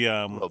the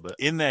A little bit.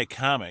 in that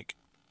comic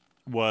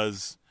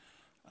was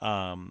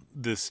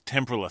this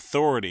temporal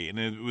authority, and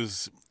it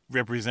was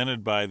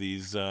represented by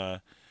these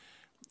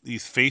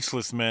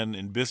faceless men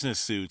in business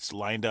suits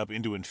lined up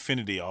into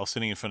infinity, all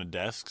sitting in front of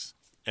desks.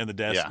 And the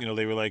desk, Yeah,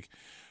 they were like,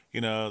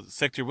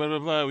 sector blah blah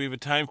blah. We have a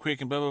time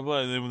quake and blah blah blah.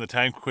 And then when the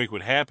time quake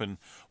would happen,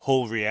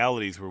 whole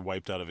realities were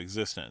wiped out of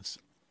existence.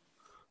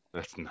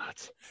 that's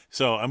nuts.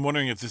 So I'm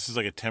wondering if this is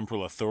like a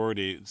temporal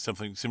authority,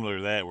 something similar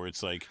to that, where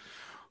it's like,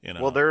 you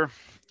Well, know,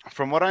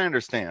 from what I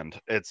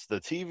understand, it's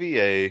the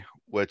TVA,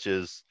 which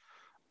is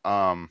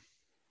um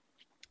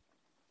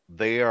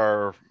they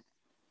are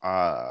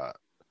uh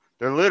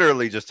they're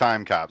literally just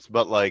time cops,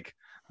 but like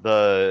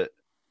the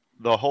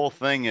the whole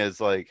thing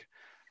is like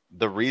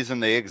the reason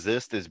they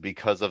exist is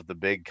because of the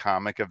big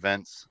comic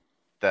events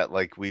that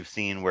like we've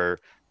seen where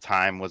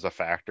time was a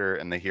factor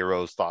and the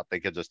heroes thought they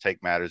could just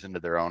take matters into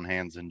their own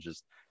hands and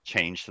just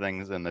change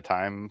things in the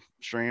time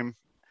stream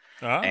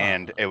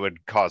and ah, it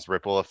would cause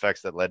ripple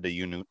effects that led to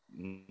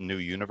new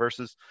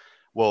universes.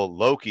 Well,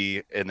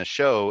 Loki in the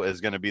show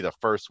is going to be the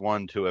first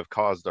one to have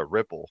caused a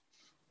ripple,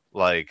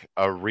 like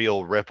a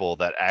real ripple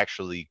that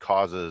actually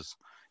causes,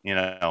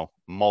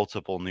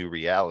 multiple new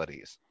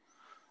realities.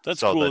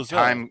 that's So cool the as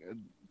hell.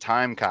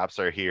 time cops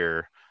are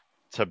here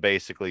to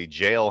basically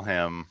jail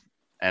him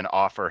and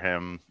offer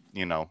him,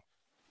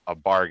 a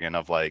bargain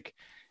of like,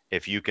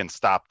 if you can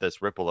stop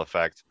this ripple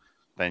effect,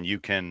 then you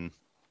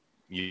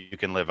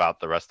can live out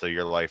the rest of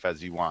your life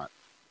as you want.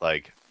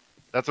 Like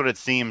that's what it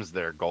seems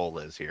their goal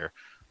is here.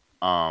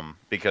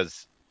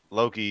 Because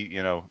Loki,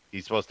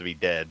 he's supposed to be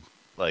dead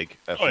like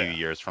a Oh few yeah.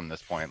 years from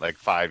this point, like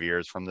 5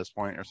 years from this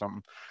point or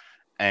something.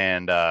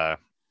 And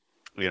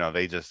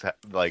they just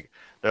like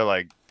they're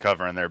like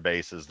covering their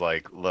bases.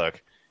 Like,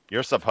 look,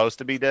 you're supposed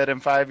to be dead in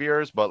 5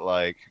 years, but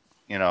like,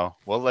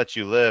 we'll let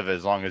you live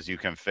as long as you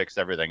can fix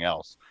everything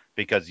else.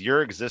 Because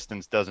your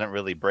existence doesn't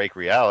really break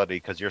reality,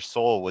 because your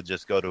soul would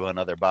just go to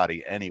another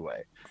body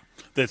anyway.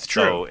 That's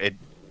true. So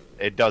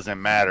it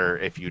doesn't matter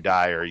if you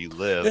die or you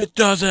live. It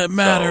doesn't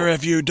matter So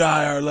if you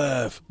die or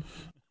live.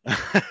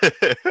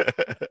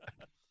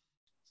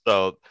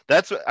 so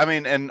that's I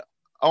mean, and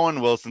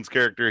Owen Wilson's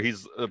character,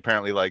 he's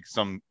apparently like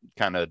some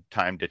kind of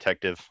time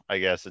detective, I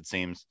guess it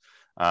seems.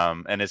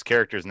 And his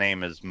character's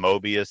name is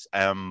Mobius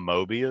M.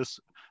 Mobius,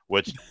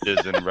 which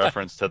is in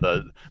reference to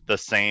the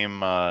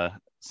same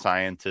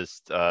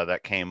scientist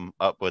that came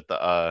up with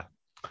the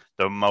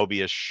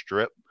Mobius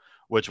strip,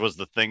 which was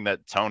the thing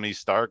that Tony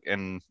Stark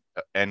in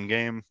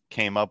Endgame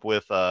came up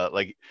with.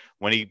 Like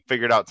when he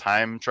figured out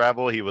time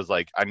travel, he was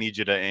like, "I need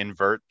you to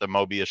invert the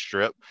Mobius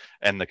strip,"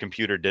 and the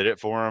computer did it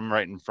for him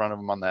right in front of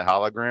him on that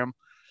hologram.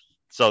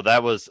 So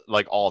that was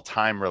like all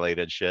time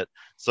related shit.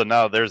 So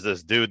now there's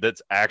this dude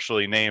that's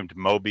actually named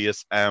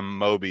Mobius M.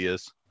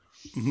 Mobius,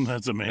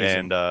 That's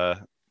amazing. and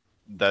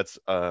that's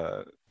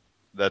uh,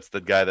 that's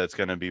the guy that's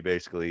going to be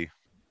basically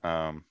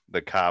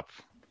the cop,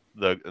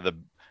 the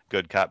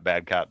good cop,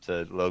 bad cop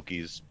to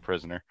Loki's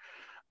prisoner.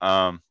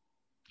 Um,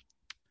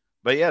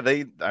 but yeah,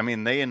 they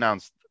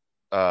announced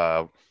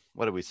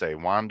what did we say?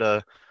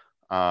 Wanda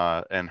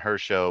and her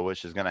show,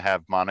 which is going to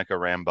have Monica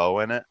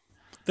Rambeau in it.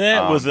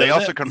 That was They a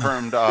also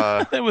confirmed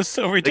that was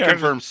so they retarded.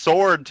 confirmed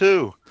Sword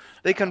too.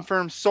 They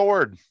confirmed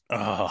Sword. So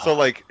Oh,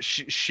 like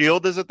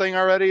Shield is a thing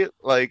already,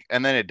 like,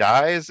 and then it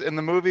dies in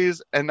the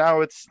movies, and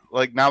now it's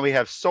like now we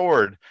have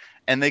Sword,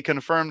 and they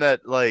confirmed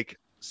that like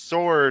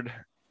Sword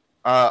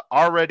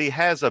already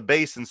has a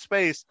base in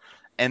space,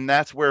 and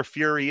that's where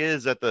Fury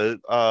is at the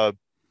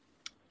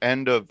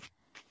end of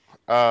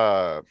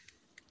uh,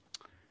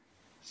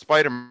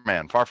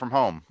 Spider-Man: Far From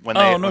Home when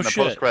oh no when the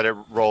post shit. credit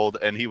rolled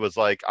and he was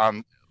like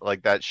on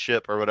like that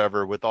ship or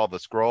whatever with all the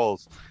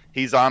scrolls.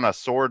 He's on a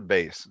Sword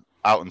base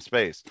out in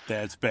space.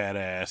 That's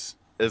badass.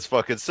 It's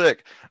fucking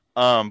sick.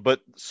 But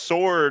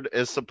Sword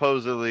is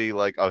supposedly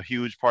like a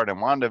huge part in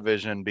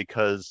WandaVision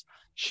because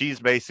she's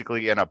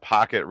basically in a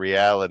pocket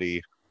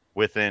reality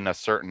within a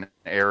certain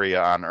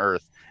area on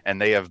Earth, and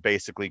they have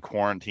basically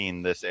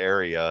quarantined this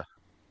area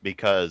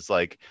because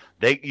like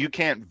you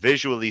can't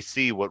visually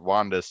see what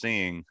Wanda's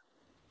seeing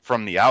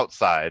from the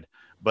outside,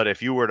 but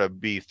if you were to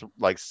be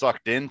like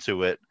sucked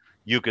into it,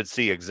 you could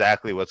see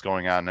exactly what's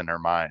going on in her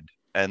mind.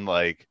 And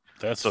like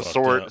That's so fucked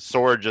up.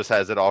 Sword just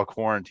has it all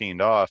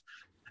quarantined off,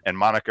 and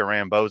Monica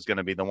Rambeau is going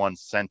to be the one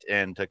sent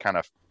in to kind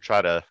of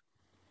try to,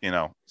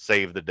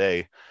 save the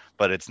day.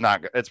 But it's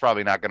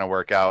probably not going to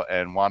work out,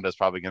 and Wanda's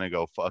probably going to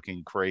go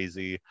fucking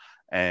crazy,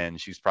 and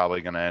she's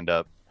probably going to end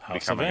up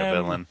House of becoming a M.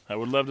 villain. I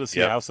would love to see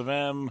Yep, House of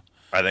M.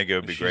 I think it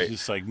would be She's great.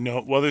 just like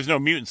no. Well, there's no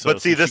mutants though,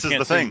 But so see, she this is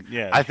the can't say. thing.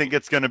 Yeah, I think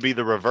it's going to be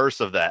the reverse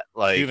of that.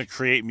 she's gonna Like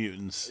create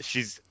mutants.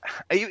 she's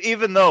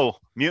even though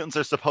mutants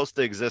are supposed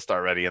to exist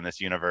already in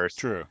this universe,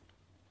 True.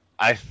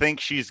 I think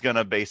she's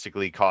gonna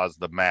basically cause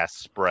the mass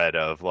spread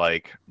of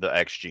like the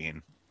X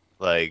gene.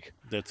 Like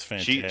That's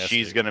she's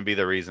fantastic. gonna be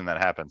the reason that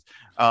happens.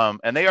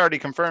 And they already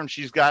confirmed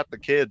she's got the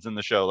kids in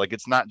the show. Like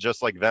it's not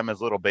just like them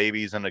as little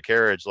babies in a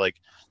carriage. Like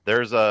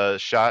there's a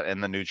shot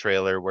in the new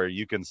trailer where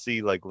you can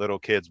see like little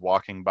kids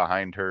walking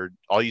behind her.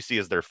 All you see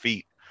is their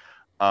feet.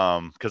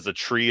 Because the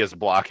tree is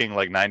blocking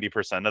like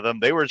 90% of them.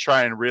 They were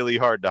trying really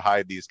hard to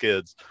hide these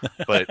kids,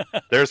 but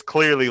there's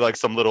clearly like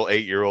some little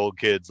 8-year-old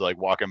kids like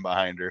walking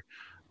behind her.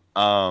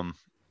 Um,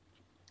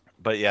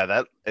 but yeah,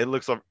 that it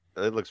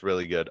looks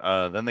really good.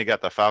 Then they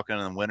got the Falcon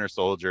and Winter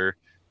Soldier,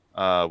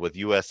 with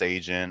U.S.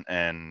 Agent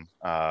and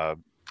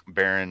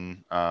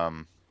Baron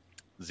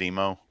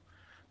Zemo,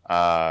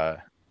 uh,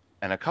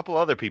 and a couple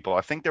other people.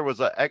 I think there was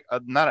a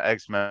not an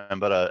X Men,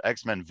 but a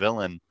X Men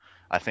villain.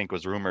 I think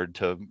was rumored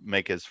to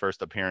make his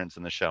first appearance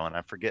in the show, and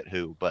I forget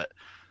who, but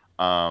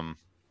um,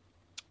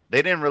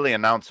 they didn't really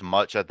announce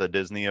much at the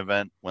Disney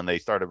event when they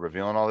started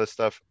revealing all this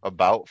stuff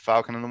about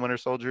Falcon and the Winter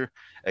Soldier,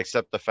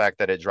 except the fact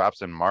that it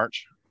drops in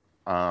March.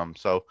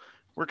 So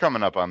we're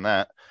coming up on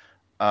that.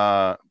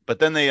 But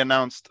then they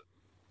announced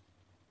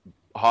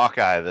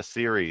Hawkeye, the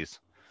series,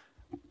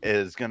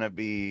 is going to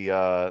be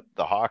the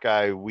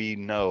Hawkeye we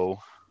know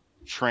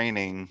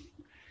training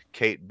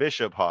Kate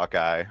Bishop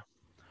Hawkeye,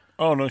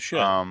 Oh no shit.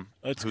 um,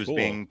 That's who's cool.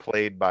 being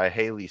played by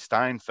Haley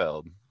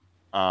Steinfeld.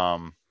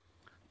 Um,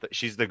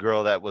 she's the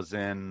girl that was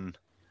in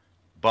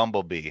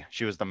Bumblebee.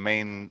 She was the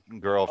main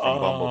girl from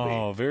Bumblebee.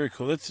 Oh, very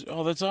cool. That's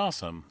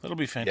awesome. That'll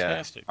be Yeah.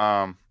 fantastic.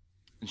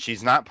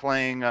 She's not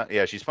playing.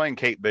 Yeah, she's playing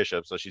Kate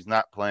Bishop, so she's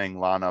not playing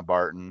Lana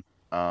Barton,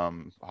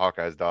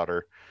 Hawkeye's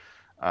daughter,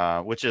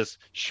 which is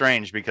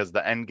strange because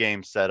the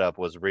Endgame setup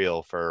was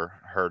real for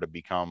her to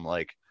become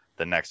like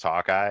the next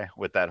Hawkeye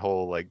with that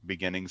whole like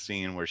beginning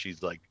scene where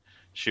she's like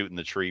shooting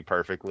the tree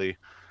perfectly.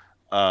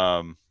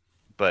 Um,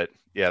 but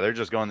yeah, they're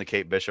just going the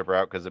Kate Bishop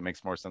route because it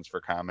makes more sense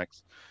for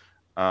comics.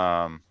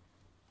 Um,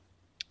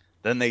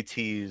 then they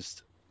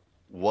teased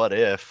What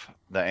If,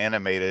 the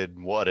animated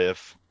What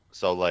If.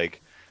 So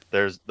like,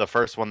 there's the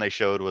first one they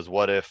showed was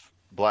what if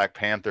Black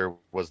Panther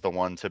was the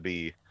one to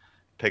be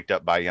picked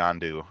up by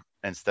Yondu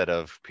instead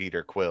of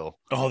Peter Quill.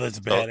 Oh, that's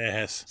So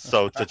badass.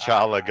 so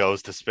T'Challa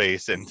goes to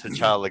space and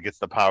T'Challa gets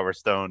the Power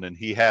Stone and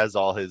he has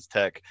all his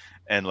tech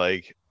and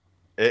like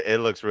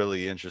it looks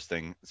really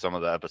interesting. Some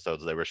of the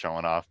episodes they were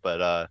showing off,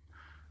 but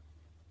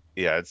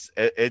yeah,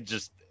 it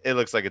just it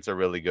looks like it's a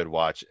really good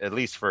watch, at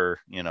least for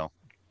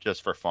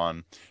just for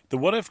fun. The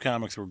What If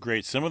comics were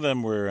great. Some of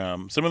them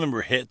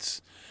were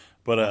hits,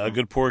 but a Hmm.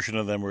 good portion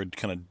of them were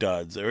kind of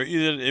duds. Or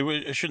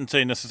I shouldn't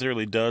say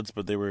necessarily duds,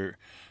 but they were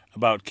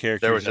about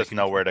There characters was just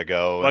nowhere to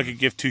go, I and could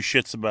give two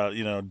shits about.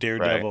 right.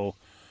 Daredevil.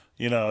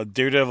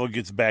 Daredevil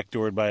gets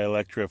backdoored by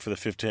Elektra for the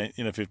 15.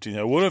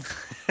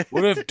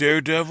 What if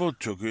Daredevil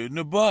took it in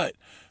the butt?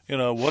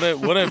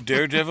 What if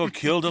Daredevil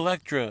killed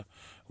Elektra?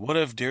 What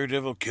if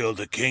Daredevil killed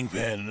the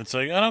Kingpin? And it's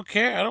like, I don't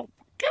care. I don't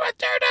care about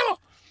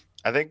Daredevil.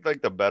 I think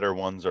like the better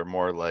ones are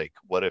more like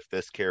what if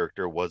this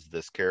character was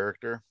this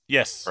character,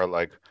 Yes. or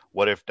like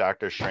what if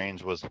Doctor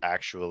Strange was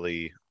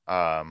actually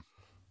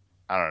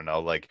I don't know,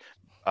 like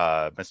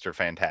Mr.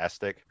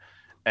 Fantastic,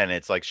 and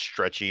it's like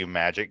stretchy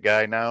magic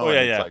guy Oh now,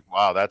 yeah, and it's yeah. like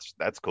wow, that's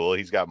cool.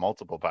 He's got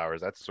multiple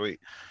powers. That's sweet.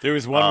 There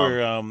was one Um,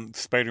 where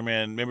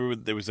Spider-Man. Remember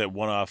there was that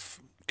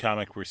one-off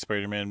comic where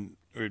Spider-Man,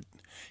 or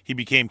he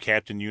became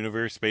Captain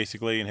Universe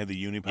basically and had the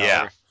uni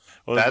yeah, power.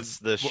 Well, that's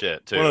the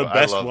shit one of too. the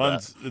I best love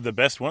that. ones. The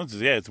best ones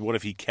is, yeah. It's what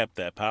if he kept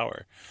that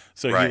power?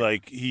 So Right.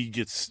 he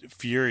gets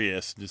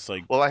furious, just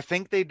like, Well, I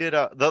think they did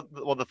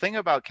the thing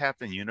about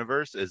Captain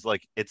Universe is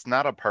like it's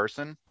not a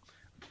person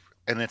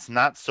and it's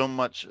not so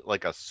much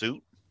like a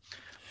suit,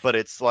 but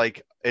it's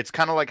like it's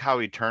kind of like how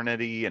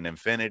eternity and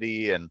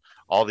infinity and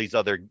all these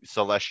other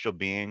celestial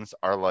beings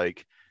are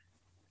like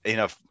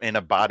in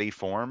a body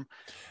form.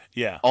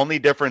 yeah. Only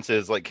difference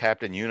is like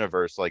Captain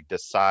Universe like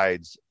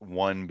decides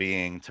one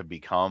being to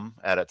become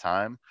at a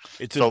time.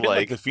 It's a So bit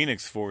like the like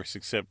Phoenix Force,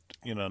 except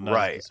not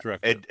as right,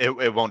 destructive.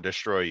 it won't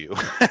destroy you,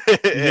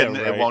 Yeah, and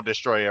it right. won't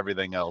destroy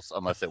everything else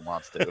unless it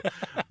wants to.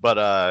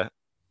 But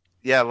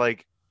yeah,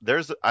 like there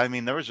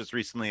was just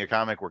recently a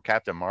comic where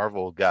Captain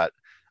Marvel got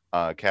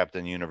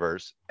Captain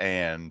Universe,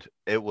 and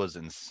it was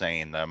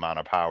insane the amount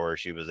of power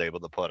she was able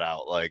to put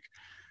out. Like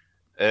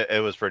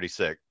it was pretty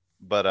sick.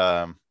 But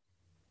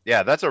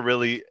yeah, that's a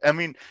really, I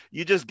mean,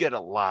 you just get a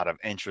lot of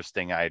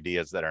interesting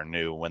ideas that are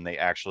new when they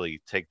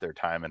actually take their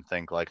time and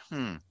think like,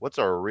 what's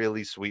a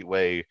really sweet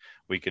way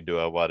we could do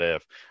a what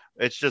if?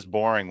 It's just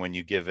boring when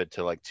you give it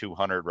to like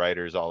 200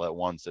 writers all at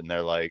once and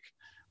they're like,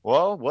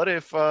 well, what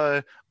if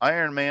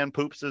Iron Man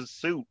poops his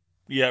suit?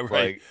 Yeah, right.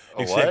 Like,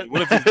 Exactly.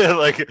 what?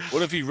 Like,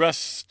 What if he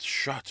rusts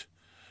shut?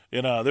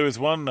 There was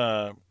one.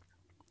 It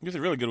was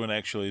a really good one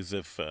actually. Is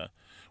if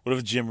what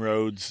if Jim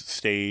Rhodes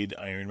stayed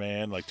Iron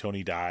Man, like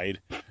Tony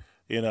died,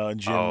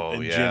 oh,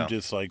 and Jim yeah.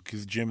 just like,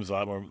 because Jim is a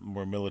lot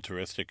more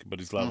militaristic, but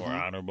he's a lot more Hmm.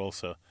 honorable.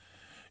 So it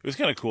was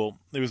kind of cool.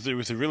 There was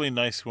a really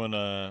nice one.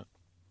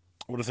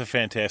 What if the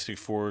Fantastic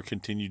Four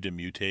continued to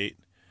mutate?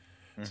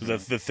 So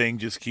that Hmm. the thing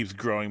just keeps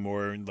growing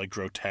more and like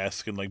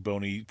grotesque and like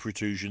bony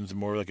protrusions and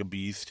more like a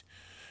beast.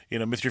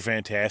 Mr.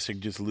 Fantastic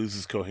just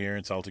loses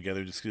coherence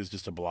altogether, just is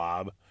just a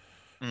blob.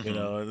 Hmm.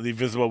 The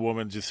Invisible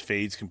Woman just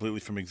fades completely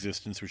from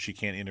existence, where she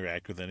can't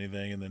interact with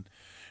anything. And then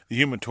the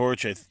Human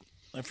Torch, I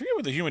forget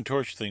what the Human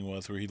Torch thing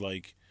was, where he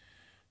like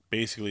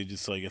basically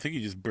just like, I think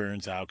he just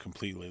burns out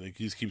completely. Like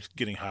he just keeps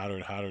getting hotter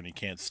and hotter, and he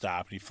can't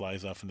stop. And he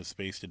flies off into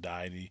space to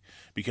die, and he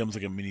becomes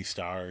like a mini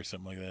star or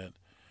something like that.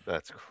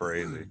 That's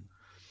crazy.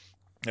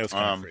 That was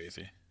kind of Um,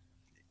 crazy.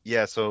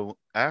 yeah, so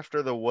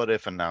after the what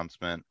if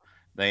announcement,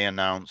 they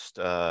announced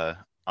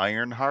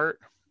Ironheart.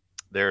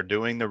 They're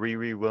doing the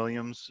Riri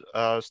Williams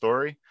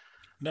story.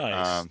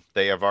 Nice.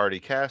 They have already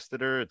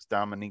casted her. It's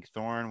Dominique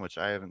Thorne, which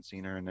I haven't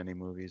seen her in any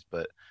movies,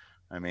 but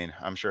I mean,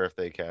 I'm sure if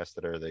they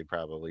casted her, they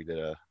probably did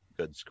a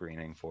good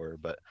screening for her.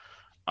 But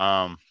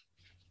um,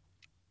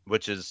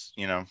 which is,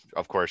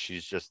 of course,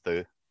 she's just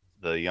the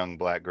young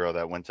black girl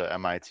that went to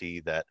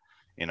MIT that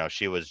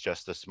she was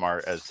just as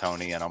smart as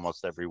Tony in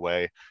almost every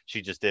way.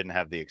 She just didn't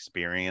have the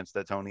experience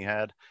that Tony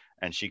had,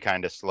 and she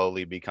kind of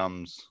slowly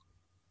becomes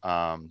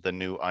the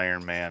new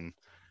Iron Man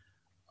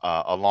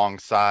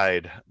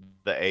alongside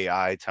the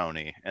AI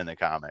Tony in the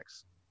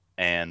comics.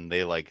 And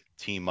they like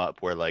team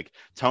up where like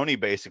Tony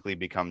basically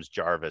becomes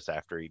Jarvis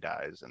after he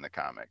dies in the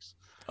comics.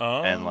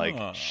 And like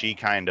Oh, she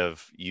kind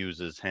of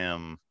uses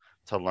him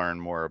to learn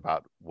more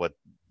about what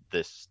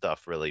this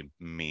stuff really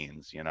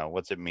means.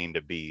 What's it mean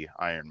to be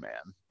Iron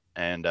Man?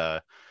 And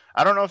I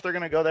don't know if they're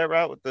gonna go that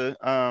route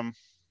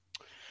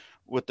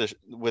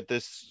with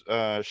this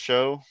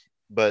show,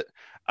 but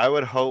I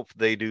would hope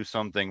they do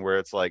something where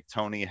it's like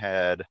Tony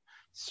had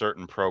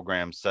certain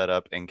programs set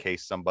up in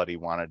case somebody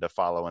wanted to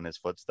follow in his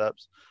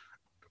footsteps.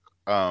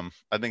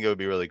 I think it would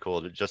be really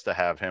cool to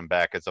have him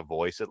back as a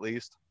voice at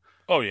least.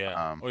 oh yeah,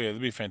 Um, oh yeah.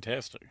 That'd be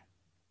fantastic.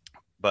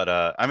 but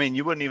I mean,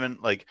 you wouldn't even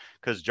like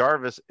because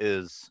Jarvis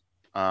is.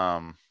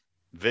 um,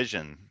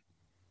 Vision,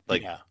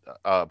 like Yeah.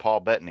 Paul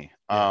Bettany.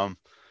 Yeah.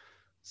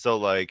 So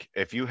like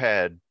if you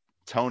had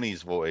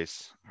Tony's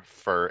voice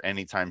for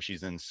any time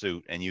she's in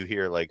suit and you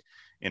hear like,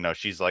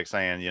 she's like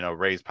saying,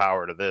 raise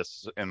power to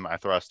this in my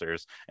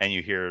thrusters, and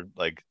you hear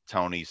like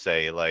Tony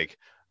say like,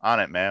 on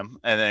it, ma'am,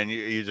 and then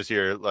you just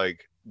hear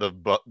like the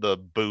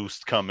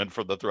boost coming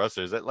from the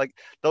thrusters. Like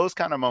those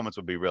kind of moments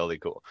would be really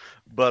cool.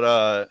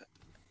 But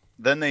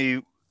then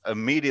they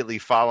immediately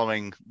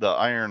following the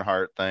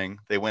Ironheart thing,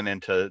 they went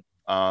into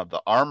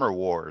the Armor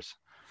Wars,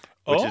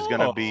 which is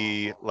going to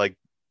be Oh. like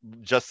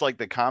just like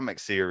the comic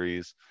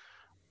series,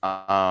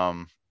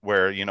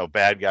 where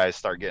bad guys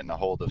start getting a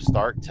hold of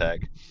Stark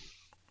tech,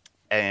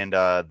 and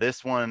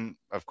this one,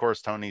 of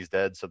course, Tony's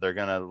dead, so they're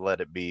gonna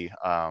let it be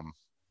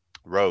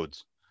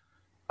Rhodes.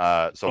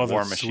 So Oh,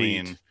 War that's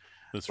sweet. Machine,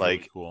 That's really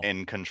like cool.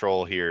 in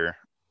control here,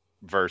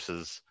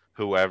 versus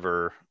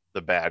whoever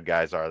the bad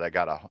guys are that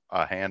got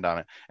a hand on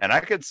it. And I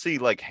could see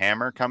like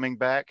Hammer coming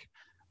back.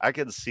 I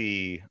could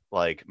see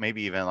like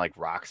maybe even like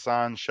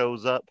Roxxon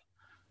shows up,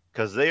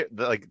 because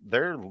like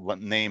their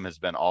name has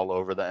been all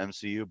over the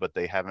MCU, but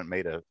they haven't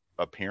made a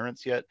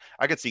appearance yet.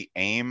 I could see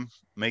AIM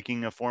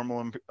making a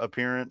formal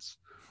appearance.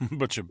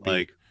 Bunch of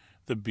Like,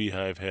 the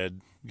beehive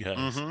head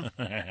guys. hmm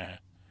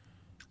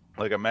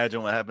like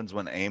imagine what happens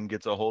when AIM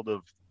gets a hold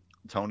of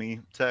Tony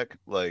Tech.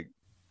 Like,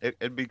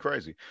 it'd be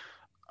crazy.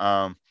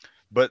 Um,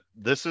 but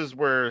this is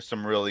where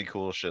some really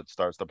cool shit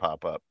starts to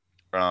pop up.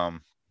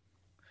 Um,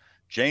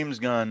 James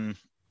Gunn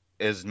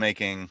is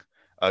making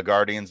a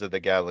Guardians of the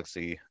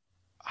Galaxy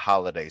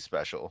holiday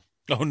special.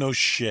 Oh no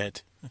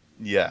shit.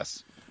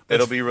 Yes.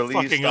 That's It'll be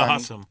fucking released on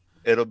awesome.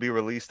 it'll be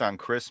released on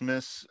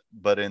Christmas,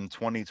 but in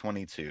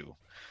 2022.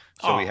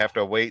 So we Oh. have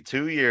to wait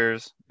 2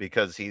 years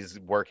because he's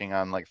working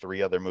on like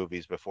 3 other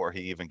movies before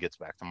he even gets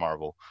back to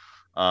Marvel.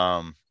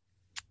 Um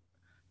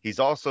he's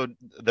also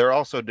they're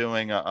also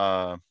doing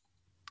a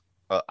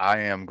I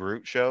Am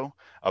Groot show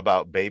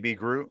about baby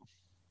Groot.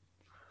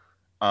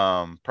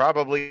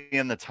 Probably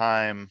in the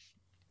time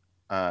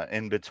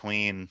in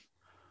between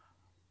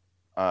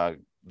uh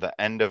the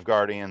end of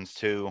Guardians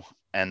 2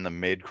 and the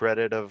mid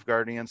credit of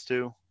Guardians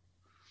 2,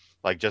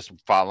 like just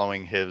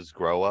following his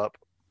grow up,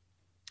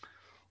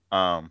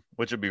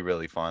 which would be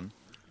really fun.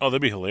 Oh,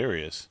 that'd be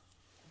hilarious.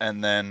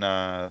 And then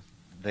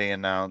they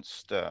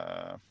announced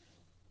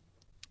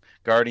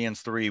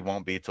Guardians 3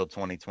 won't be till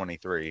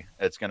 2023.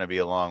 It's going to be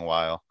a long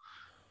while.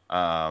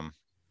 Um,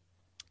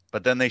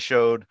 but then they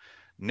showed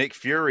Nick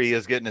Fury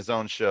is getting his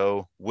own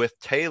show with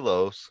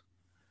Talos,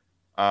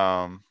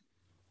 um,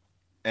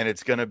 and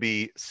it's going to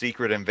be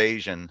Secret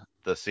Invasion,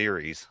 the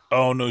series.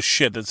 Oh no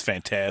shit. That's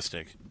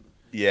fantastic.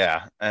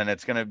 Yeah, and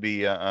it's going to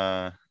be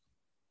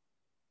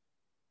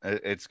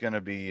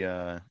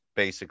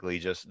basically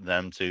just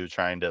them two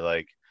trying to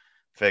like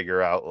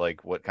figure out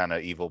like what kind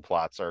of evil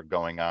plots are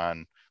going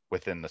on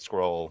within the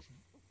scroll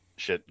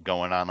shit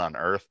going on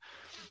Earth,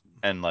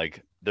 and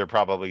like they're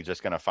probably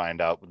just going to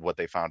find out what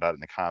they found out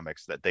in the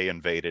comics, that they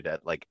invaded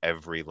at like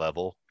every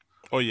level.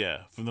 Oh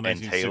yeah, from the And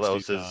 1960s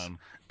Talos is on.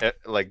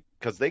 like,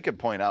 because they could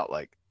point out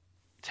like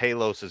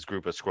Talos's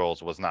group of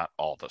scrolls was not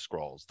all the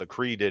scrolls. The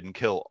Kree didn't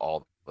kill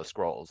all the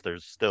scrolls.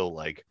 There's still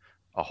like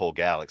a whole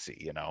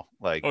galaxy,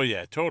 like, Oh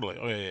yeah, totally.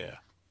 Oh yeah.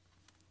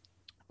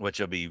 which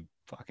will be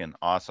fucking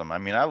awesome. I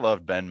mean, I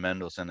loved Ben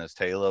Mendelsohn as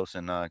Talos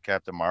in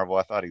Captain Marvel.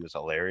 I thought he was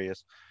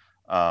hilarious.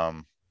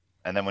 Um,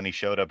 and then when he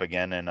showed up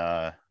again in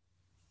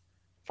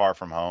Far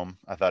From Home,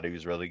 I thought he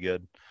was really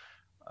good.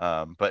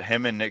 But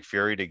him and Nick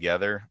Fury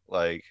together,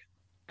 like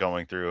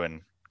going through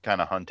and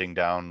kind of hunting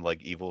down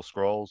like evil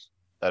scrolls,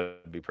 that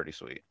would be pretty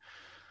sweet.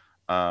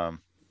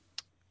 Um,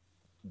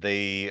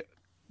 they,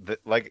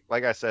 like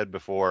I said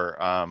before,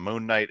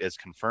 Moon Knight is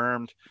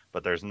confirmed,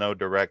 but there's no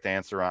direct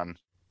answer on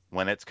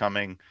when it's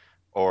coming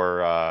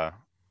or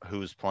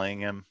who's playing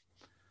him.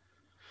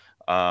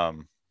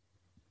 Um,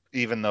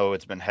 Even though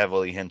it's been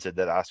heavily hinted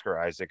that Oscar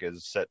Isaac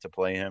is set to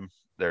play him,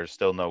 there's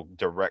still no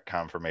direct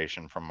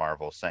confirmation from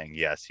Marvel saying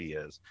yes, he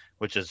is,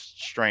 which is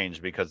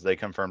strange because they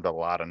confirmed a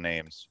lot of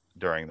names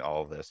during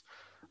all of this.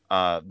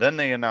 Then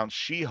they announced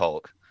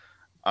She-Hulk,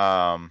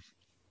 um,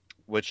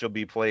 which will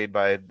be played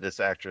by this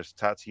actress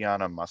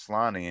Tatiana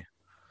Maslany,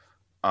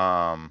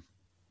 um,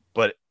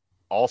 but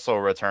also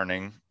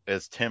returning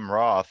is Tim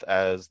Roth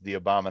as the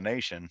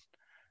Abomination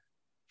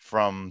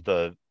from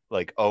the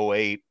like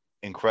 '08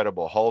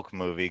 Incredible Hulk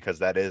movie, because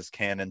that is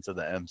canon to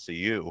the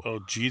MCU. Oh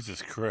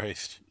Jesus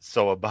Christ.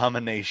 So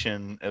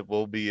Abomination, it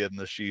will be in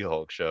the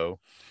She-Hulk show.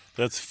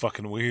 That's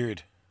fucking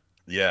weird.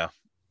 Yeah.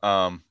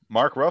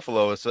 Mark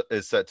Ruffalo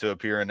is set to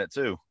appear in it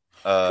too,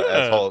 as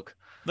Good. Hulk.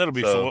 That'll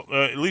be So fun.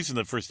 At least in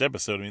the first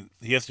episode. I mean,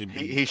 he has to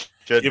he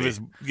should give be.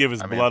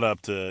 his I mean, blood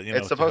up to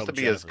it's to supposed help to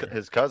be his Jennifer.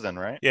 his cousin,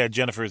 right? Yeah,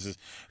 Jennifer's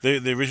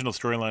the original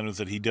storyline was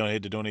that he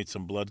had to donate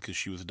some blood because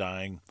she was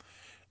dying,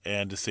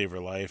 and to save her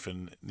life,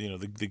 and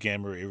the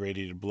gamma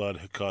irradiated blood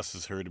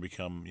causes her to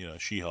become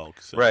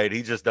She-Hulk. So Right.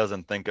 He just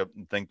doesn't think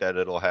that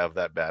it'll have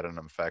that bad an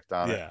effect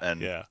on it, yeah,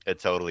 and yeah. it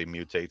totally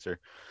mutates her.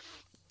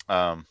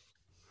 Um,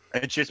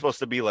 And she's supposed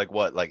to be like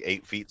what, like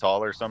 8 feet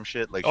tall or some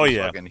shit. Like Oh she's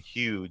yeah, fucking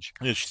huge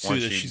yeah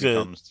once she she's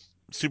a becomes.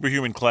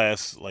 superhuman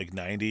class like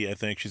 90, I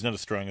think. She's not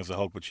as strong as the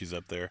Hulk, but she's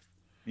up there.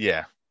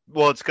 Yeah.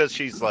 Well, it's because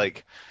she's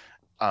like,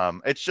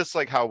 it's just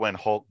like how when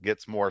Hulk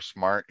gets more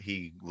smart,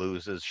 he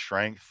loses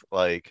strength.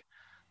 Like,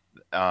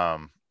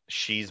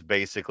 she's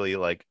basically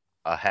like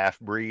a half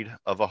breed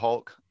of a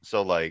Hulk.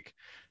 So like,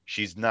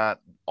 she's not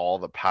all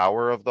the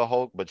power of the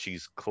Hulk, but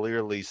she's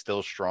clearly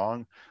still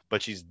strong.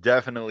 But she's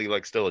definitely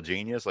like still a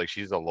genius. Like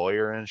she's a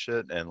lawyer and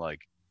shit, and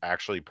like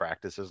actually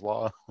practices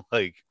law.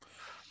 Like,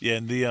 Yeah,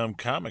 in the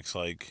comics,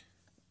 like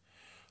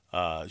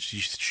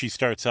she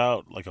starts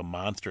out like a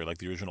monster, like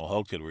the original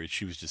Hulk did, where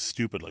she was just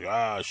stupid,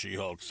 like She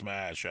Hulk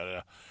smash,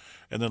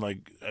 and then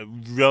like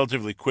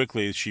relatively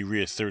quickly she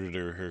reasserted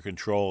her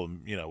control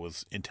and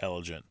was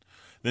intelligent.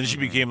 Then she hmm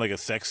became like a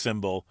sex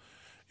symbol.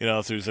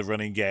 There's a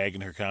running gag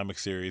in her comic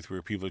series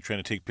where people are trying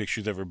to take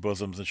pictures of her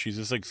bosoms, and she's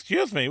just like,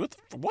 "Excuse me, what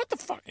the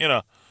fuck?"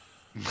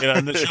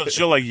 And then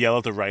she'll like yell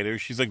at the writer.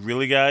 She's like,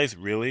 "Really, guys,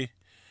 really?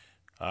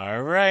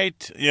 All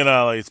right."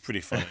 Like, it's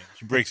pretty funny.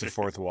 She breaks the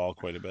fourth wall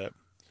quite a bit.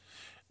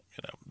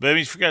 But I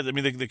mean, forgot. I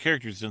mean, the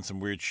character's done some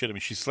weird shit. I mean,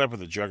 she slept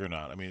with a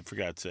juggernaut. I mean, for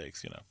God's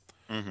sakes,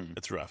 hmm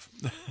it's rough.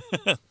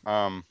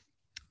 Um,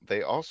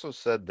 they also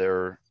said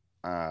they're,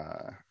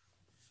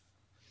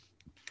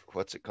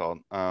 what's it called?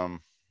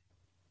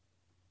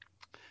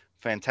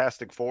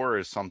 Fantastic Four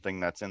is something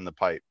that's in the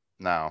pipe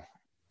now.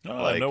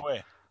 Oh, no Like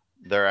way.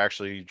 they're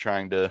actually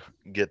trying to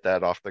get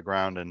that off the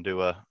ground and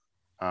do a,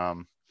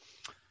 um,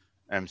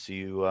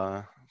 MCU,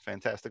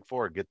 Fantastic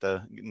Four, get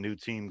the new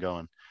team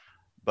going.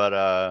 But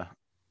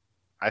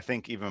I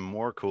think even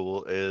more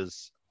cool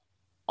is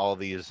all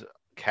these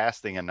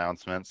casting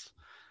announcements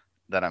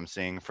that I'm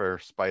seeing for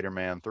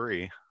Spider-Man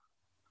 3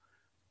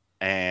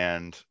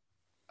 and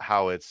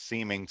how it's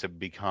seeming to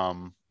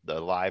become the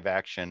live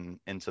action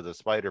Into the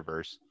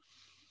Spider-Verse.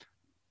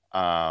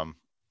 Um,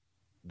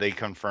 they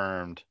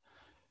confirmed,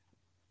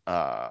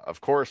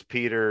 of course,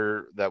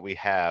 Peter that we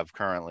have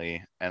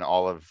currently and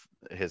all of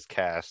his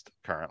cast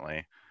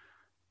currently.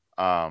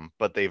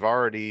 But they've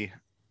already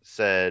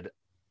said,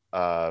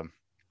 uh,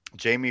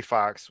 Jamie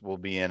Foxx will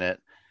be in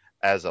it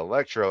as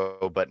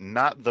Electro, but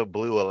not the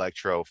blue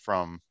Electro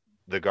from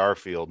the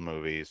Garfield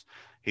movies.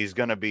 He's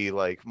going to be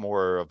like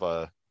more of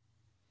a,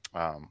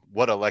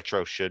 what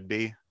Electro should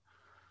be,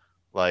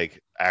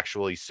 like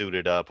actually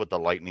suited up with the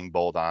lightning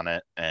bolt on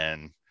it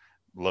and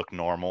look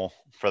normal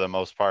for the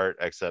most part,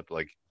 except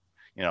like,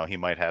 he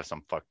might have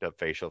some fucked up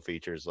facial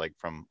features like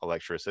from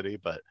electricity,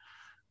 but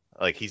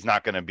like he's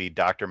not going to be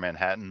Dr.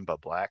 Manhattan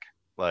but black.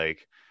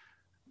 Like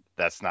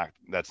that's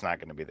not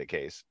going to be the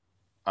case.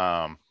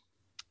 Um,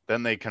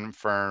 then they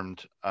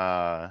confirmed,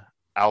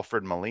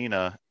 Alfred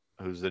Molina,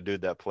 who's the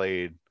dude that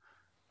played,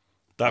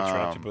 Doctor um,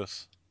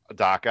 Octopus.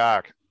 Doc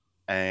Ock,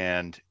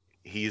 and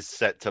he's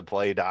set to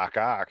play Doc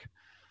Ock.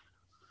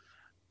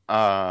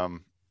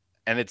 Um,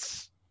 and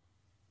it's,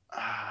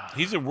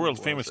 He's a who world was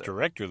famous it?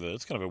 director, though.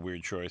 It's kind of a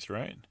weird choice,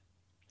 right?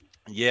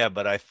 Yeah,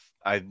 but I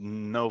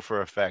know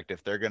for a fact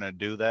if they're gonna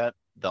do that,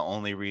 the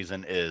only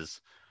reason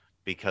is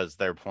because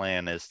their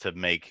plan is to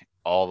make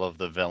all of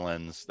the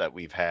villains that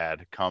we've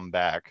had come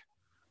back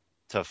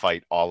to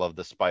fight all of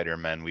the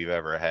Spider-Men we've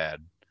ever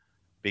had.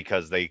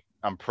 Because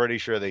I'm pretty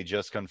sure they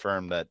just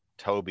confirmed that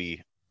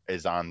Toby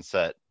is on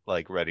set,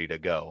 like ready to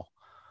go.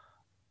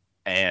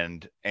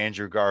 And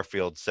Andrew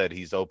Garfield said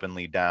he's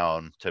openly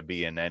down to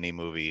be in any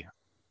movie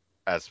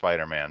as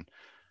Spider-Man.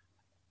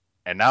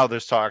 And now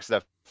there's talks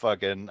that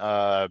fucking,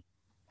 oh,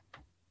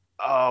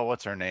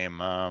 what's her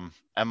name?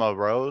 Emma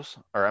Rose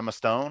or Emma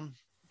Stone?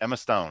 Emma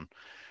Stone.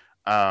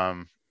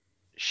 Um,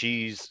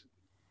 she's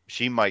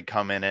she might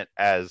come in it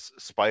as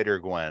Spider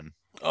Gwen.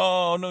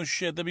 Oh, no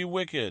shit. That'd be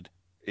wicked.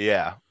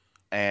 Yeah,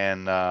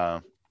 and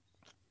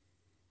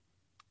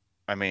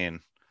I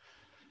mean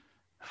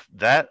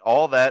that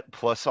all that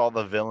plus all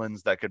the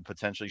villains that could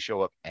potentially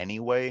show up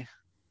anyway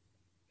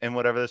in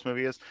whatever this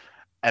movie is,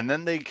 and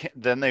then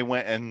they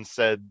went and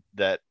said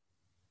that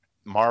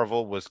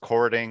Marvel was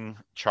courting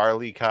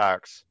Charlie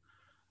Cox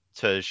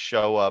to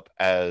show up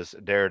as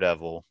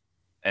Daredevil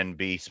and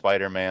be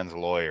Spider-Man's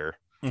lawyer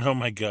Oh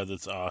my god,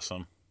 that's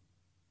awesome.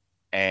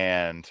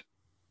 and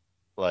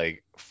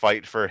like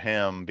fight for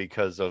him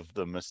because of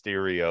the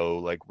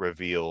Mysterio like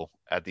reveal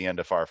at the end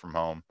of Far From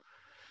Home.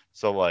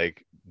 So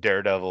like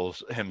Daredevil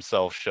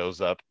himself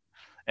shows up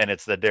and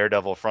it's the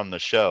Daredevil from the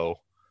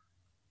show.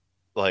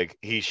 Like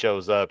he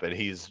shows up and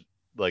he's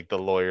like the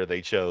lawyer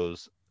they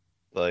chose.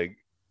 Like,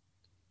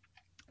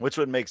 which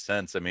would make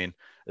sense. I mean,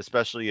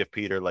 especially if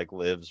Peter like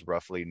lives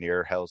roughly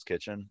near Hell's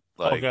Kitchen.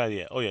 Oh Like, god,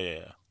 yeah. Oh yeah, yeah,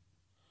 yeah.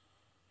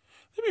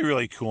 That'd be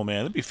really cool, man.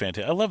 That'd be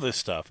fantastic. I love this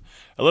stuff.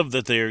 I love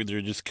that they're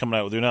just coming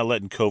out. They're not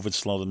letting COVID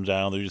slow them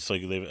down. They're just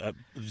like they've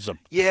just a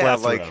yeah,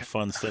 plethora of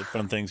like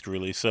fun things to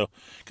release. So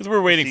because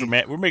we're waiting for see,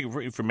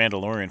 waiting for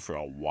Mandalorian for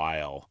a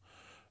while.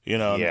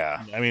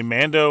 yeah. I mean,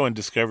 Mando and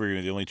Discovery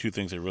are the only two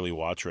things I really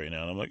watch right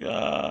now. And I'm like,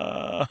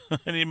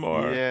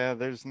 anymore. Yeah,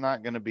 there's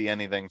not going to be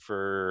anything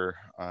for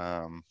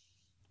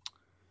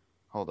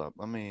hold up.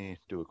 Let me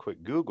do a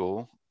quick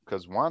Google.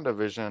 because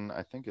WandaVision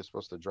I think is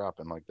supposed to drop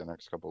in like the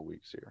next couple of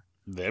weeks here.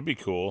 That'd be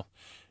cool.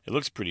 It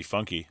looks pretty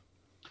funky.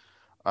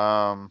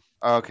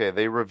 Okay,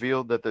 they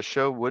revealed that the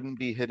show wouldn't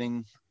be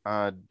hitting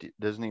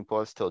Disney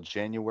Plus till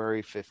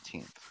January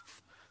 15th.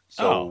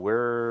 So Oh,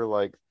 we're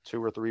like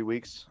 2 or 3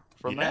 weeks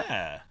from that.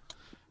 yeah.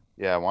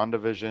 Yeah,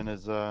 WandaVision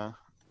is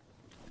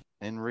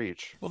in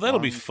reach. Well, that'll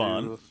be One,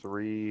 fun. 2,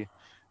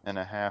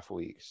 3.5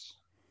 weeks.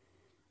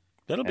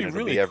 That'll And be it'll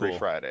really be every cool.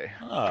 Friday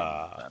from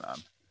Ah, then on.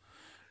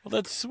 well,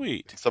 that's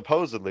sweet.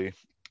 Supposedly,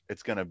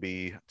 it's going to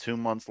be 2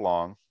 months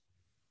long,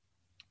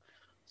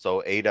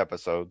 so 8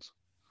 episodes.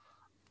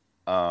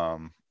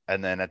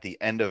 And then at the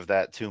end of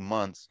that 2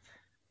 months,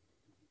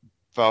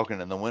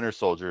 Falcon and the Winter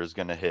Soldier is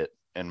going to hit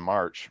in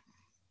March,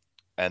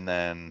 and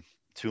then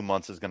 2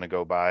 months is going to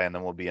go by, and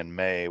then we'll be in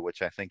May,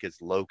 which I think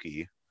is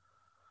Loki.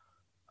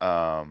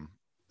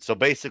 So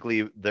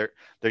basically,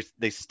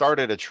 they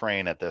started a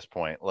train at this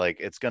point. Like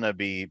it's going to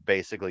be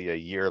basically a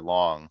year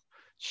long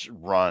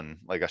run,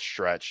 like a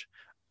stretch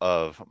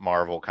of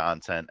Marvel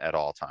content at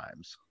all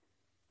times.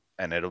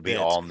 And it'll be That's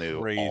all new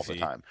all the crazy.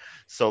 time.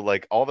 So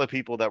like all the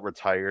people that were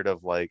tired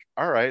of like,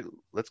 all right,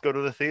 let's go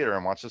to the theater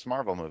and watch this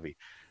Marvel movie.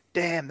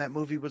 Damn, that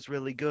movie was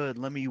really good.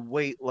 Let me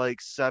wait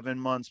like 7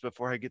 months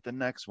before I get the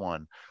next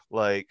one.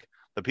 Like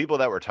the people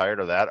that were tired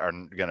of that are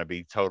going to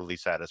be totally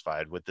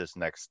satisfied with this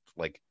next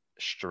like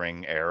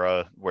string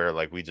era where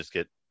like we just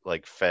get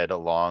like fed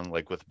along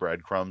like with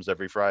breadcrumbs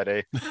every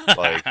Friday.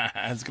 Like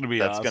It's gonna be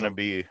that's going to awesome.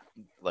 be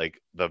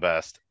like the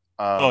best.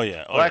 Oh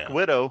yeah, oh Black yeah.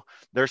 Widow,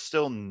 there's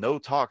still no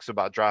talks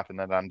about dropping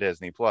that on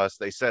Disney Plus.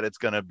 They said it's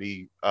going to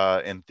be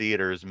in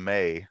theaters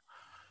May,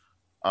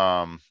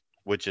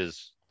 which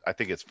is I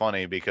think it's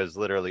funny because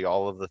literally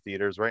all of the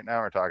theaters right now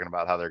are talking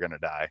about how they're going to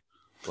die.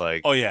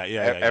 Like Oh yeah,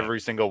 yeah, yeah, yeah. every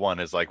single one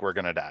is like we're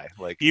going to die.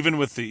 Like Even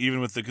with the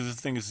because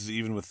the thing is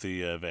even with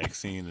the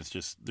vaccine, it's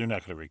just they're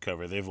not going to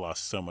recover. They've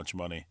lost so much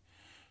money.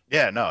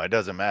 yeah, no, it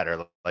doesn't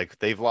matter. Like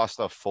they've lost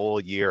a full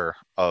year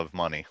of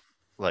money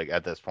like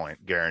at this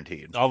point,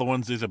 guaranteed. All the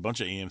ones there's a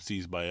bunch of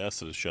AMC's by us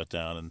that have shut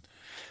down, and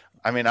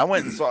I mean, I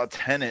went and saw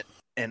Tenet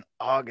in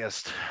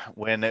August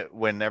when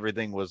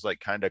everything was like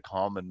kind of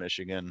calm in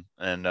Michigan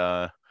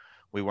and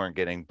we weren't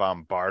getting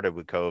bombarded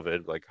with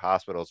COVID. Like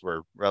hospitals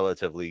were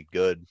relatively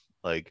good.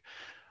 Like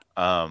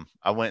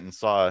I went and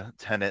saw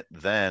Tenet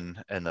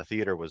then and the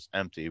theater was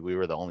empty. We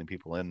were the only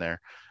people in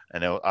there.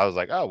 And I was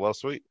like, "Oh, well,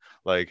 sweet."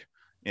 Like,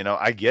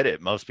 I get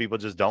it. Most people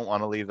just don't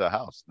want to leave the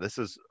house. This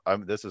is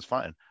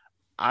fine.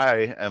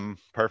 I am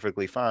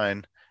perfectly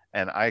fine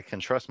and I can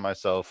trust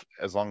myself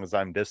as long as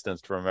I'm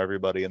distanced from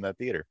everybody in that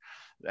theater.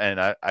 And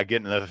I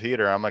get in the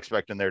theater, I'm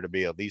expecting there to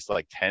be at least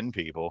like 10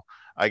 people.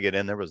 I get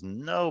in, there was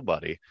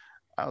nobody.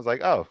 I was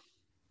like, oh,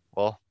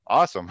 well,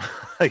 awesome.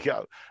 Like,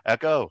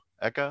 echo,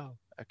 echo.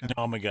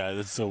 oh my god,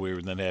 that's so weird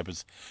when that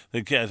happens.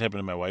 That happened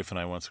to my wife and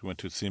I once. We went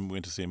to see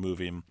a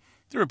movie, and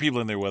there were people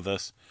in there with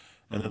us,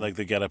 and then Hmm. like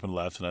they got up and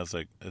left, and I was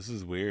like, "This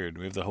is weird.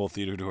 We have the whole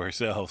theater to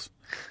ourselves."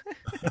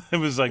 It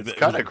was like It's it was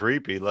kind of like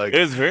creepy. it Like,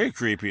 was very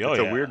creepy. Oh it's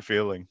a yeah, weird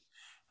feeling.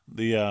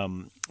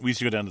 the we used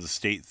to go down to the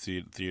State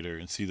Theater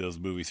and see those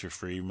movies for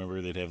free.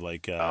 Remember they'd have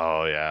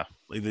Oh, yeah.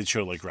 like they'd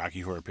show like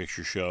Rocky Horror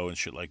Picture Show and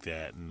shit like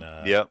that, and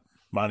Yep.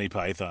 Monty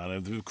Python.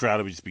 And the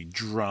crowd would just be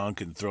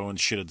drunk and throwing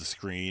shit at the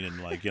screen,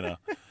 and like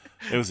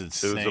it was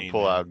Dudes will insane,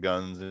 pull man. out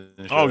guns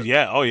and Oh shit.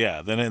 yeah, oh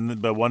yeah.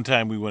 But one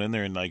time we went in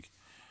there and like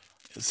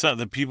some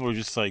the people were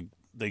just like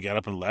they got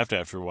up and left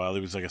after a while.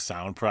 There was like a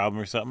sound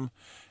problem or something,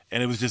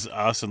 and it was just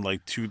us and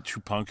like two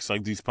punks.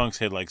 Like these punks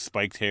had like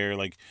spiked hair,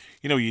 like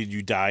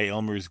you dye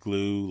Elmer's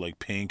glue like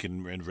pink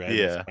and red and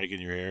Yeah. spike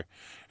in your hair,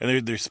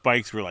 and their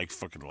spikes were like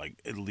fucking like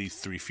at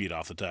least 3 feet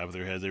off the top of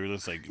their head. They were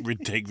just like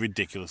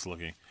ridiculous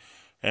looking.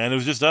 And it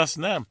was just us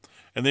and them.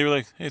 And they were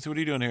like, "Hey, so what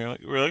are you doing here?"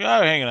 Like, we're like,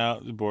 "Oh, hanging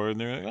out, bored."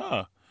 And they're like,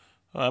 "Oh,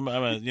 well,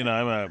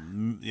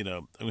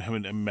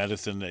 I'm a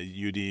medicine at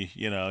UD,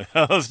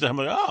 all this stuff." I'm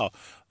like, "Oh,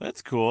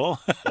 that's cool."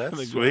 That's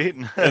Like, sweet.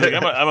 like,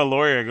 I'm a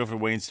lawyer. I go for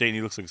Wayne State, and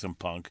he looks like some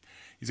punk.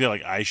 He's got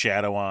like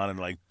eyeshadow on and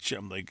like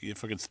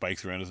fucking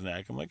spikes around his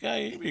neck. I'm like,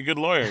 "Hey, you'd be a good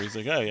lawyer." He's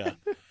like, "Oh yeah."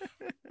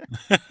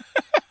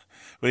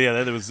 But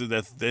yeah,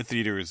 that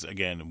theater is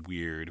again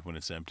weird when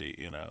it's empty.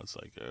 It's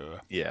like,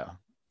 Yeah.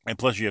 and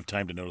plus you have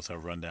time to notice how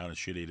run down and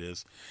shitty it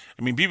is.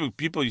 I mean,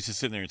 people used to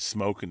sit there and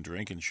smoke and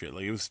drink and shit.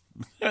 Like it was,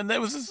 and that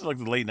was just like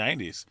the late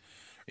 '90s,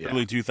 Yeah.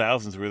 early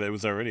 2000s, where that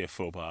was already a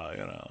faux pas.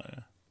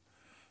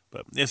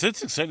 But yes,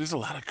 it's exciting. There's a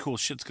lot of cool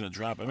shit's gonna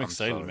drop. I'm I'm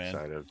excited, so man.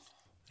 excited.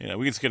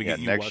 We just gotta Yeah, get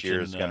you next year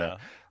watching. is gonna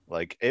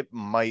like it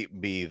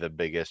might be the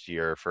biggest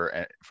year for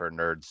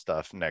nerd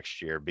stuff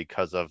next year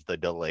because of the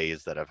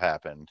delays that have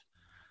happened.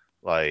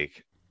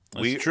 Like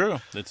That's we true.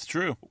 That's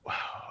true.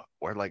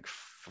 we're like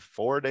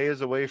 4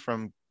 days away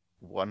from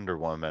Wonder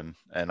Woman,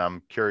 and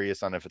I'm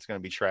curious on if it's gonna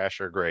be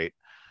trash or great.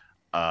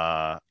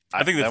 I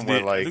think Then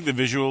we're I think like,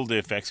 the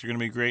effects are gonna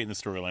be great, and the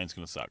storyline's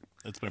gonna suck.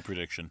 That's my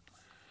prediction.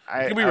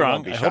 I I could be I won't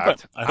wrong. be I hope I,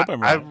 shocked. I hope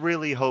I'm I wrong.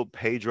 really hope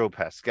Pedro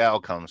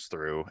Pascal comes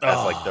through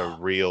as like the Oh,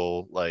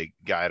 real like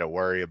guy to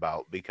worry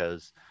about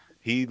because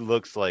he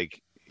looks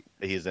like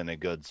he's in a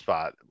good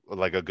spot,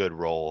 like a good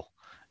role,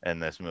 in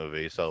this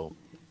movie. So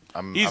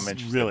I'm He's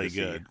interested really to see.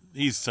 good.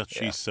 He's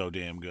Yeah. so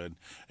damn good.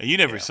 And you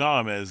never Yeah. saw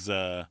him as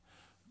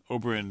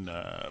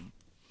Oberyn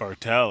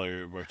Bartell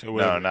or No,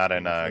 whatever. not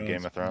in Game of Game Thrones.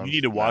 of You Thrones.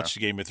 need to No. watch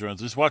Game of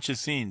Thrones. Just watch his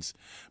scenes,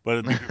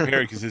 but be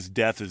prepared because his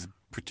death is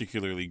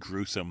particularly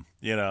gruesome.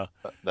 You know.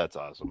 That's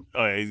awesome.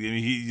 Oh, yeah,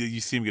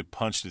 you see him get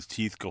punched, his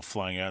teeth go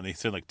flying out, and they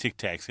sound like Tic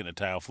Tacs in a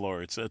tile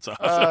floor. It's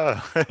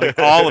awesome. Like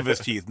all of his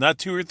teeth, not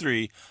 2 or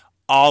 3,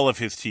 all of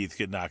his teeth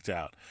get knocked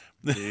out,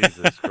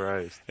 Jesus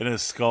Christ. and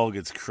his skull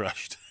gets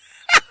crushed.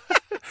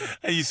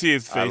 And you see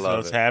his I face while love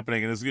it's it.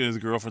 happening, and his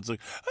girlfriend's like,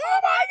 "Oh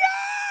my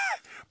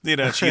god!" You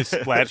know, she's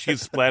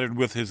splattered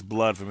with his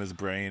blood from his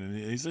brain,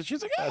 and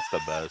she's like, That's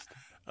the best.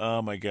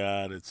 "Oh my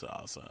god, it's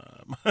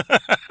awesome."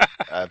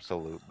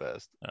 Absolute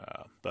best.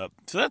 But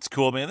so that's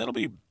cool, man.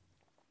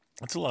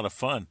 That's a lot of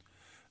fun.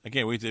 I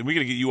can't wait. We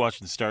gotta get you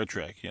watching Star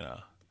Trek. You know,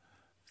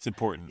 it's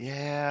important.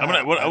 Yeah. I'm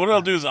gonna what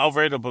I'll do is I'll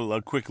write up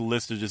a quick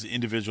list of just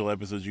individual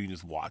episodes you can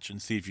just watch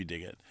and see if you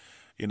dig it.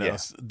 You know, Yeah.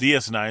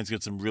 DS9's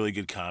got some really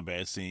good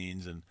combat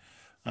scenes, and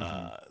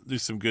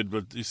there's some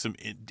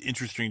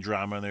interesting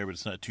drama in there, but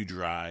it's not too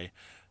dry.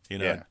 You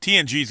know, Yeah.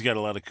 TNG's got a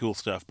lot of cool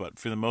stuff, but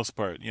for the most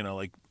part, you know,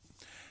 like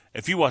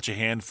if you watch a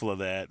handful of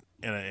that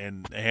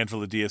and a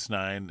handful of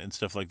DS9 and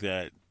stuff like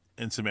that,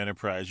 and some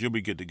Enterprise, you'll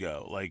be good to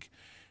go. Like,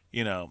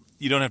 you know,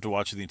 you don't have to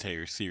watch the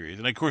entire series,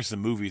 and of course, the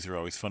movies are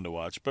always fun to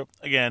watch, but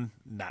again,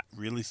 not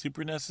really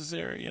super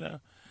necessary. You know.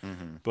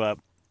 But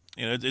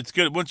you know, it's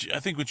good I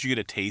think once you get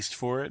a taste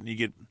for it and you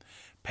get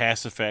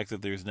past the fact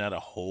that there's not a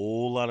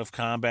whole lot of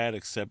combat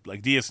except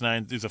like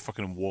DS9, there's a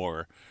fucking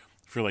war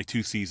for like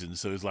 2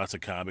 seasons, so there's lots of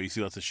combat. You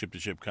see lots of ship to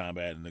ship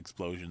combat and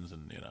explosions,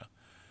 and you know,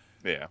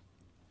 Yeah.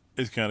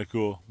 it's kind of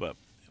cool. But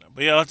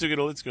yeah, let's go.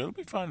 It'll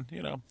be fun.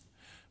 You know,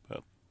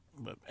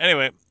 but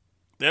anyway.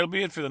 That'll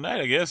be it for the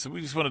night, I guess. We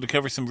just wanted to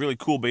cover some really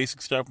cool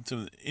basic stuff and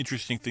some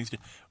interesting things to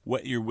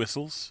wet your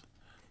whistles.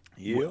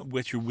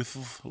 Wet your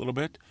whistles a little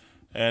bit.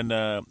 And,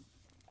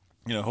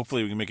 you know,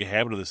 hopefully we can make a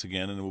habit of this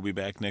again, and we'll be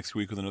back next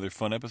week with another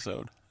fun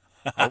episode.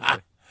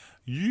 Hopefully.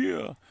 Yeah.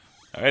 All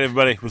right,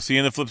 everybody. We'll see you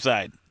on the flip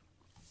side.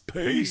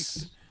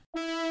 Peace.